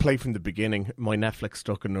means? Let's play from the beginning. My Netflix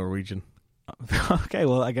stuck in Norwegian. Okay,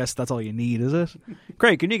 well, I guess that's all you need, is it?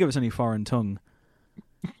 Craig, can you give us any foreign tongue?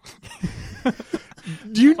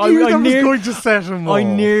 You knew I was going to set him off.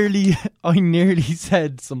 I nearly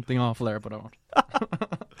said something awful there, but I won't.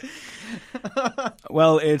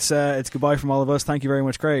 Well, it's goodbye from all of us. Thank you very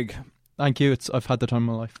much, Craig. Thank you. I've had the time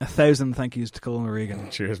of my life. 1,000 thank yous to Colin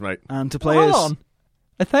O'Regan. Cheers, mate. And to play Hold on.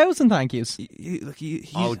 1,000 thank yous.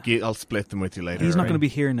 I'll split them with you later. He's not going to be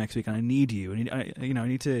here next week, and I need you. I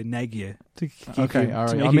need to neg you to keep okay, you, all right.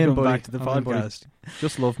 to make I'm you in, come buddy. back to the podcast.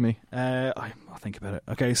 Just love me. I'll think about it.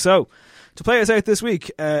 Okay, so to play us out this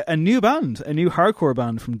week, a new hardcore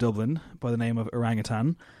band from Dublin by the name of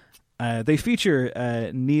Orangutan. They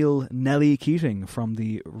feature Neil Nelly Keating from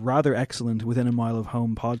the rather excellent Within a Mile of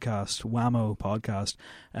Home podcast, Whammo podcast.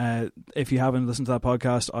 If you haven't listened to that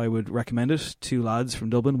podcast, I would recommend it. Two lads from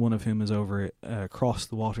Dublin, one of whom is over across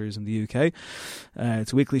the waters in the UK.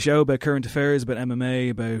 It's a weekly show about current affairs, about MMA,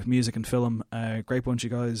 about music and film. Great bunch of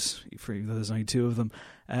guys. There's only two of them.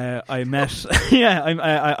 I met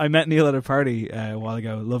I met Neil at a party a while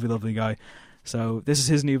ago. Lovely guy. So this is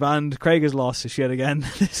his new band. Craig has lost his shit again.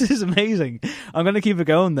 This is amazing. I'm going to keep it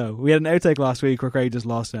going though. We had an outtake last week where Craig just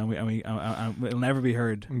lost it, and it'll never be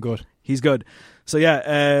heard. I'm good. He's good. So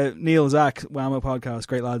yeah, Neil, Zach, Whammo podcast,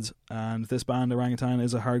 great lads. And this band, Orangutan,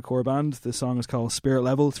 is a hardcore band. The song is called Spirit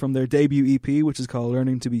Level. It's from their debut EP, which is called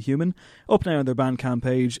Learning to Be Human. Up now on their Bandcamp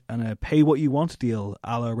page, and a pay what you want deal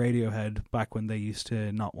a la Radiohead back when they used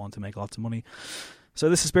to not want to make lots of money. So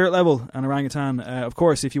this is Spirit Level and Orangutan. Of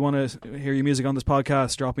course, if you want to hear your music on this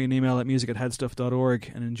podcast, drop me an email at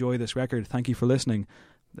music@headstuff.org and enjoy this record. Thank you for listening.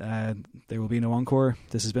 There will be no encore.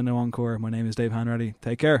 This has been no encore. My name is Dave Hanratty.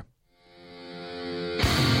 Take care.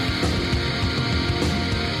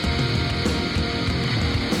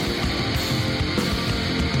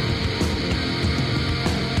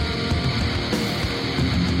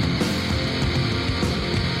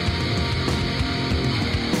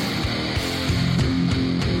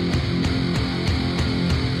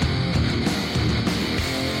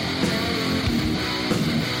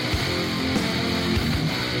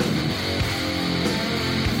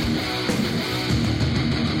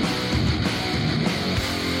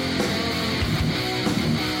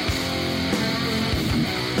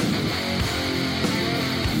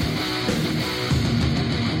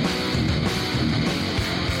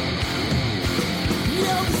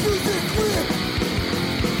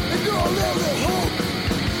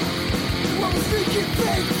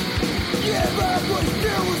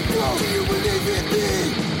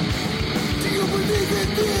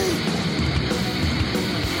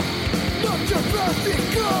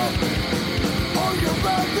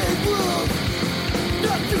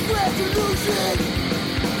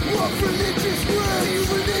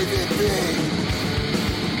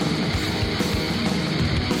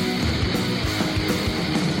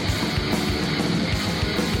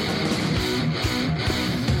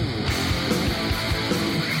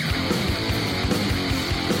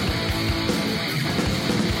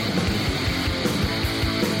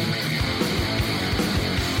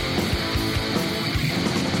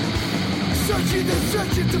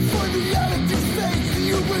 Searching to find reality's face. Do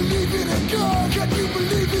you believe in a God? Can you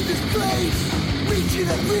believe in this place? Reaching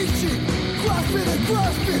and reaching, grasping and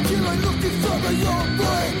grasping, till I looked inside my own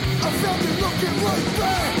brain. I found it looking right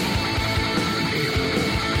back.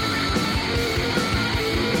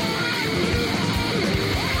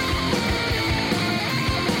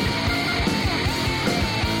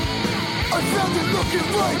 I found it looking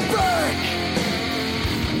right back.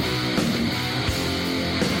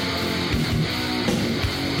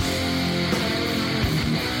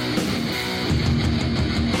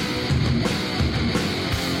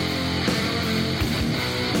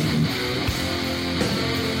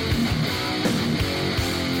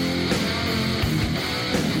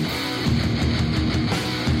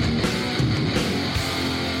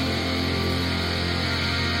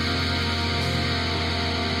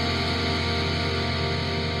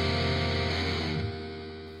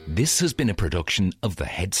 This has been a production of the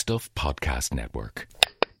Head Stuff Podcast Network.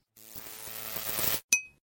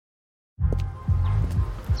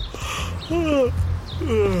 The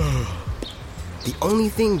only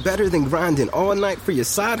thing better than grinding all night for your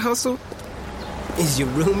side hustle is your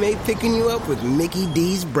roommate picking you up with Mickey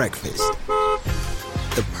D's breakfast.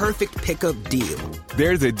 The perfect pickup deal.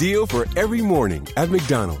 There's a deal for every morning at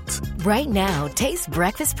McDonald's. Right now, taste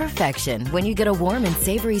breakfast perfection when you get a warm and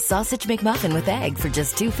savory sausage McMuffin with egg for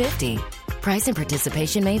just $2.50. Price and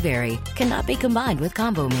participation may vary. Cannot be combined with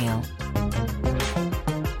combo meal.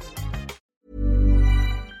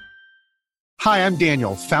 Hi, I'm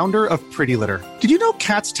Daniel, founder of Pretty Litter. Did you know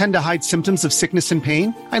cats tend to hide symptoms of sickness and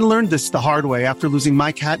pain? I learned this the hard way after losing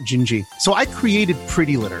my cat, Gingy. So I created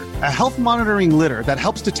Pretty Litter, a health monitoring litter that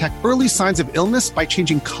helps detect early signs of illness by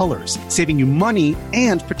changing colors, saving you money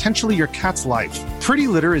and potentially your cat's life. Pretty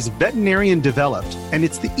Litter is veterinarian developed, and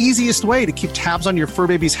it's the easiest way to keep tabs on your fur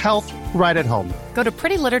baby's health right at home. Go to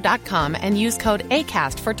prettylitter.com and use code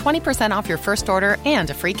ACAST for 20% off your first order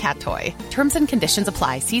and a free cat toy. Terms and conditions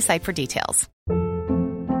apply. See site for details.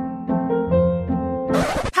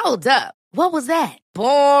 Hold up. What was that?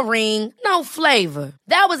 Boring. No flavor.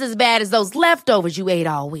 That was as bad as those leftovers you ate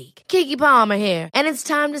all week. Keke Palmer here, and it's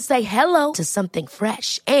time to say hello to something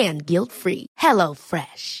fresh and guilt-free. Hello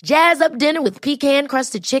Fresh. Jazz up dinner with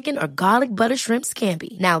pecan-crusted chicken or garlic butter shrimp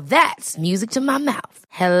scampi. Now that's music to my mouth.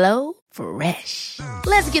 Hello Fresh.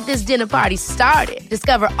 Let's get this dinner party started.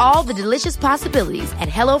 Discover all the delicious possibilities at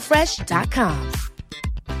HelloFresh.com.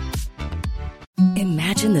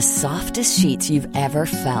 Imagine the softest sheets you've ever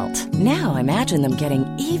felt. Now imagine them getting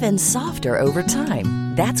even softer over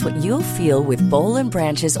time. That's what you'll feel with Boll &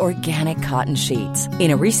 Branch's organic cotton sheets.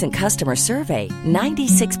 In a recent customer survey,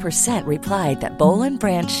 96% replied that Boll &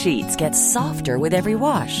 Branch sheets get softer with every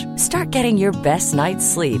wash. Start getting your best night's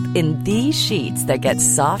sleep in these sheets that get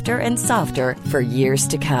softer and softer for years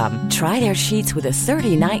to come. Try their sheets with a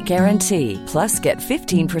 30-night guarantee. Plus, get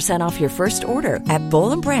 15% off your first order at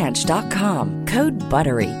bollandbranch.com. Code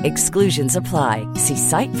BUTTERY. Exclusions apply. See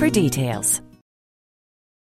site for details.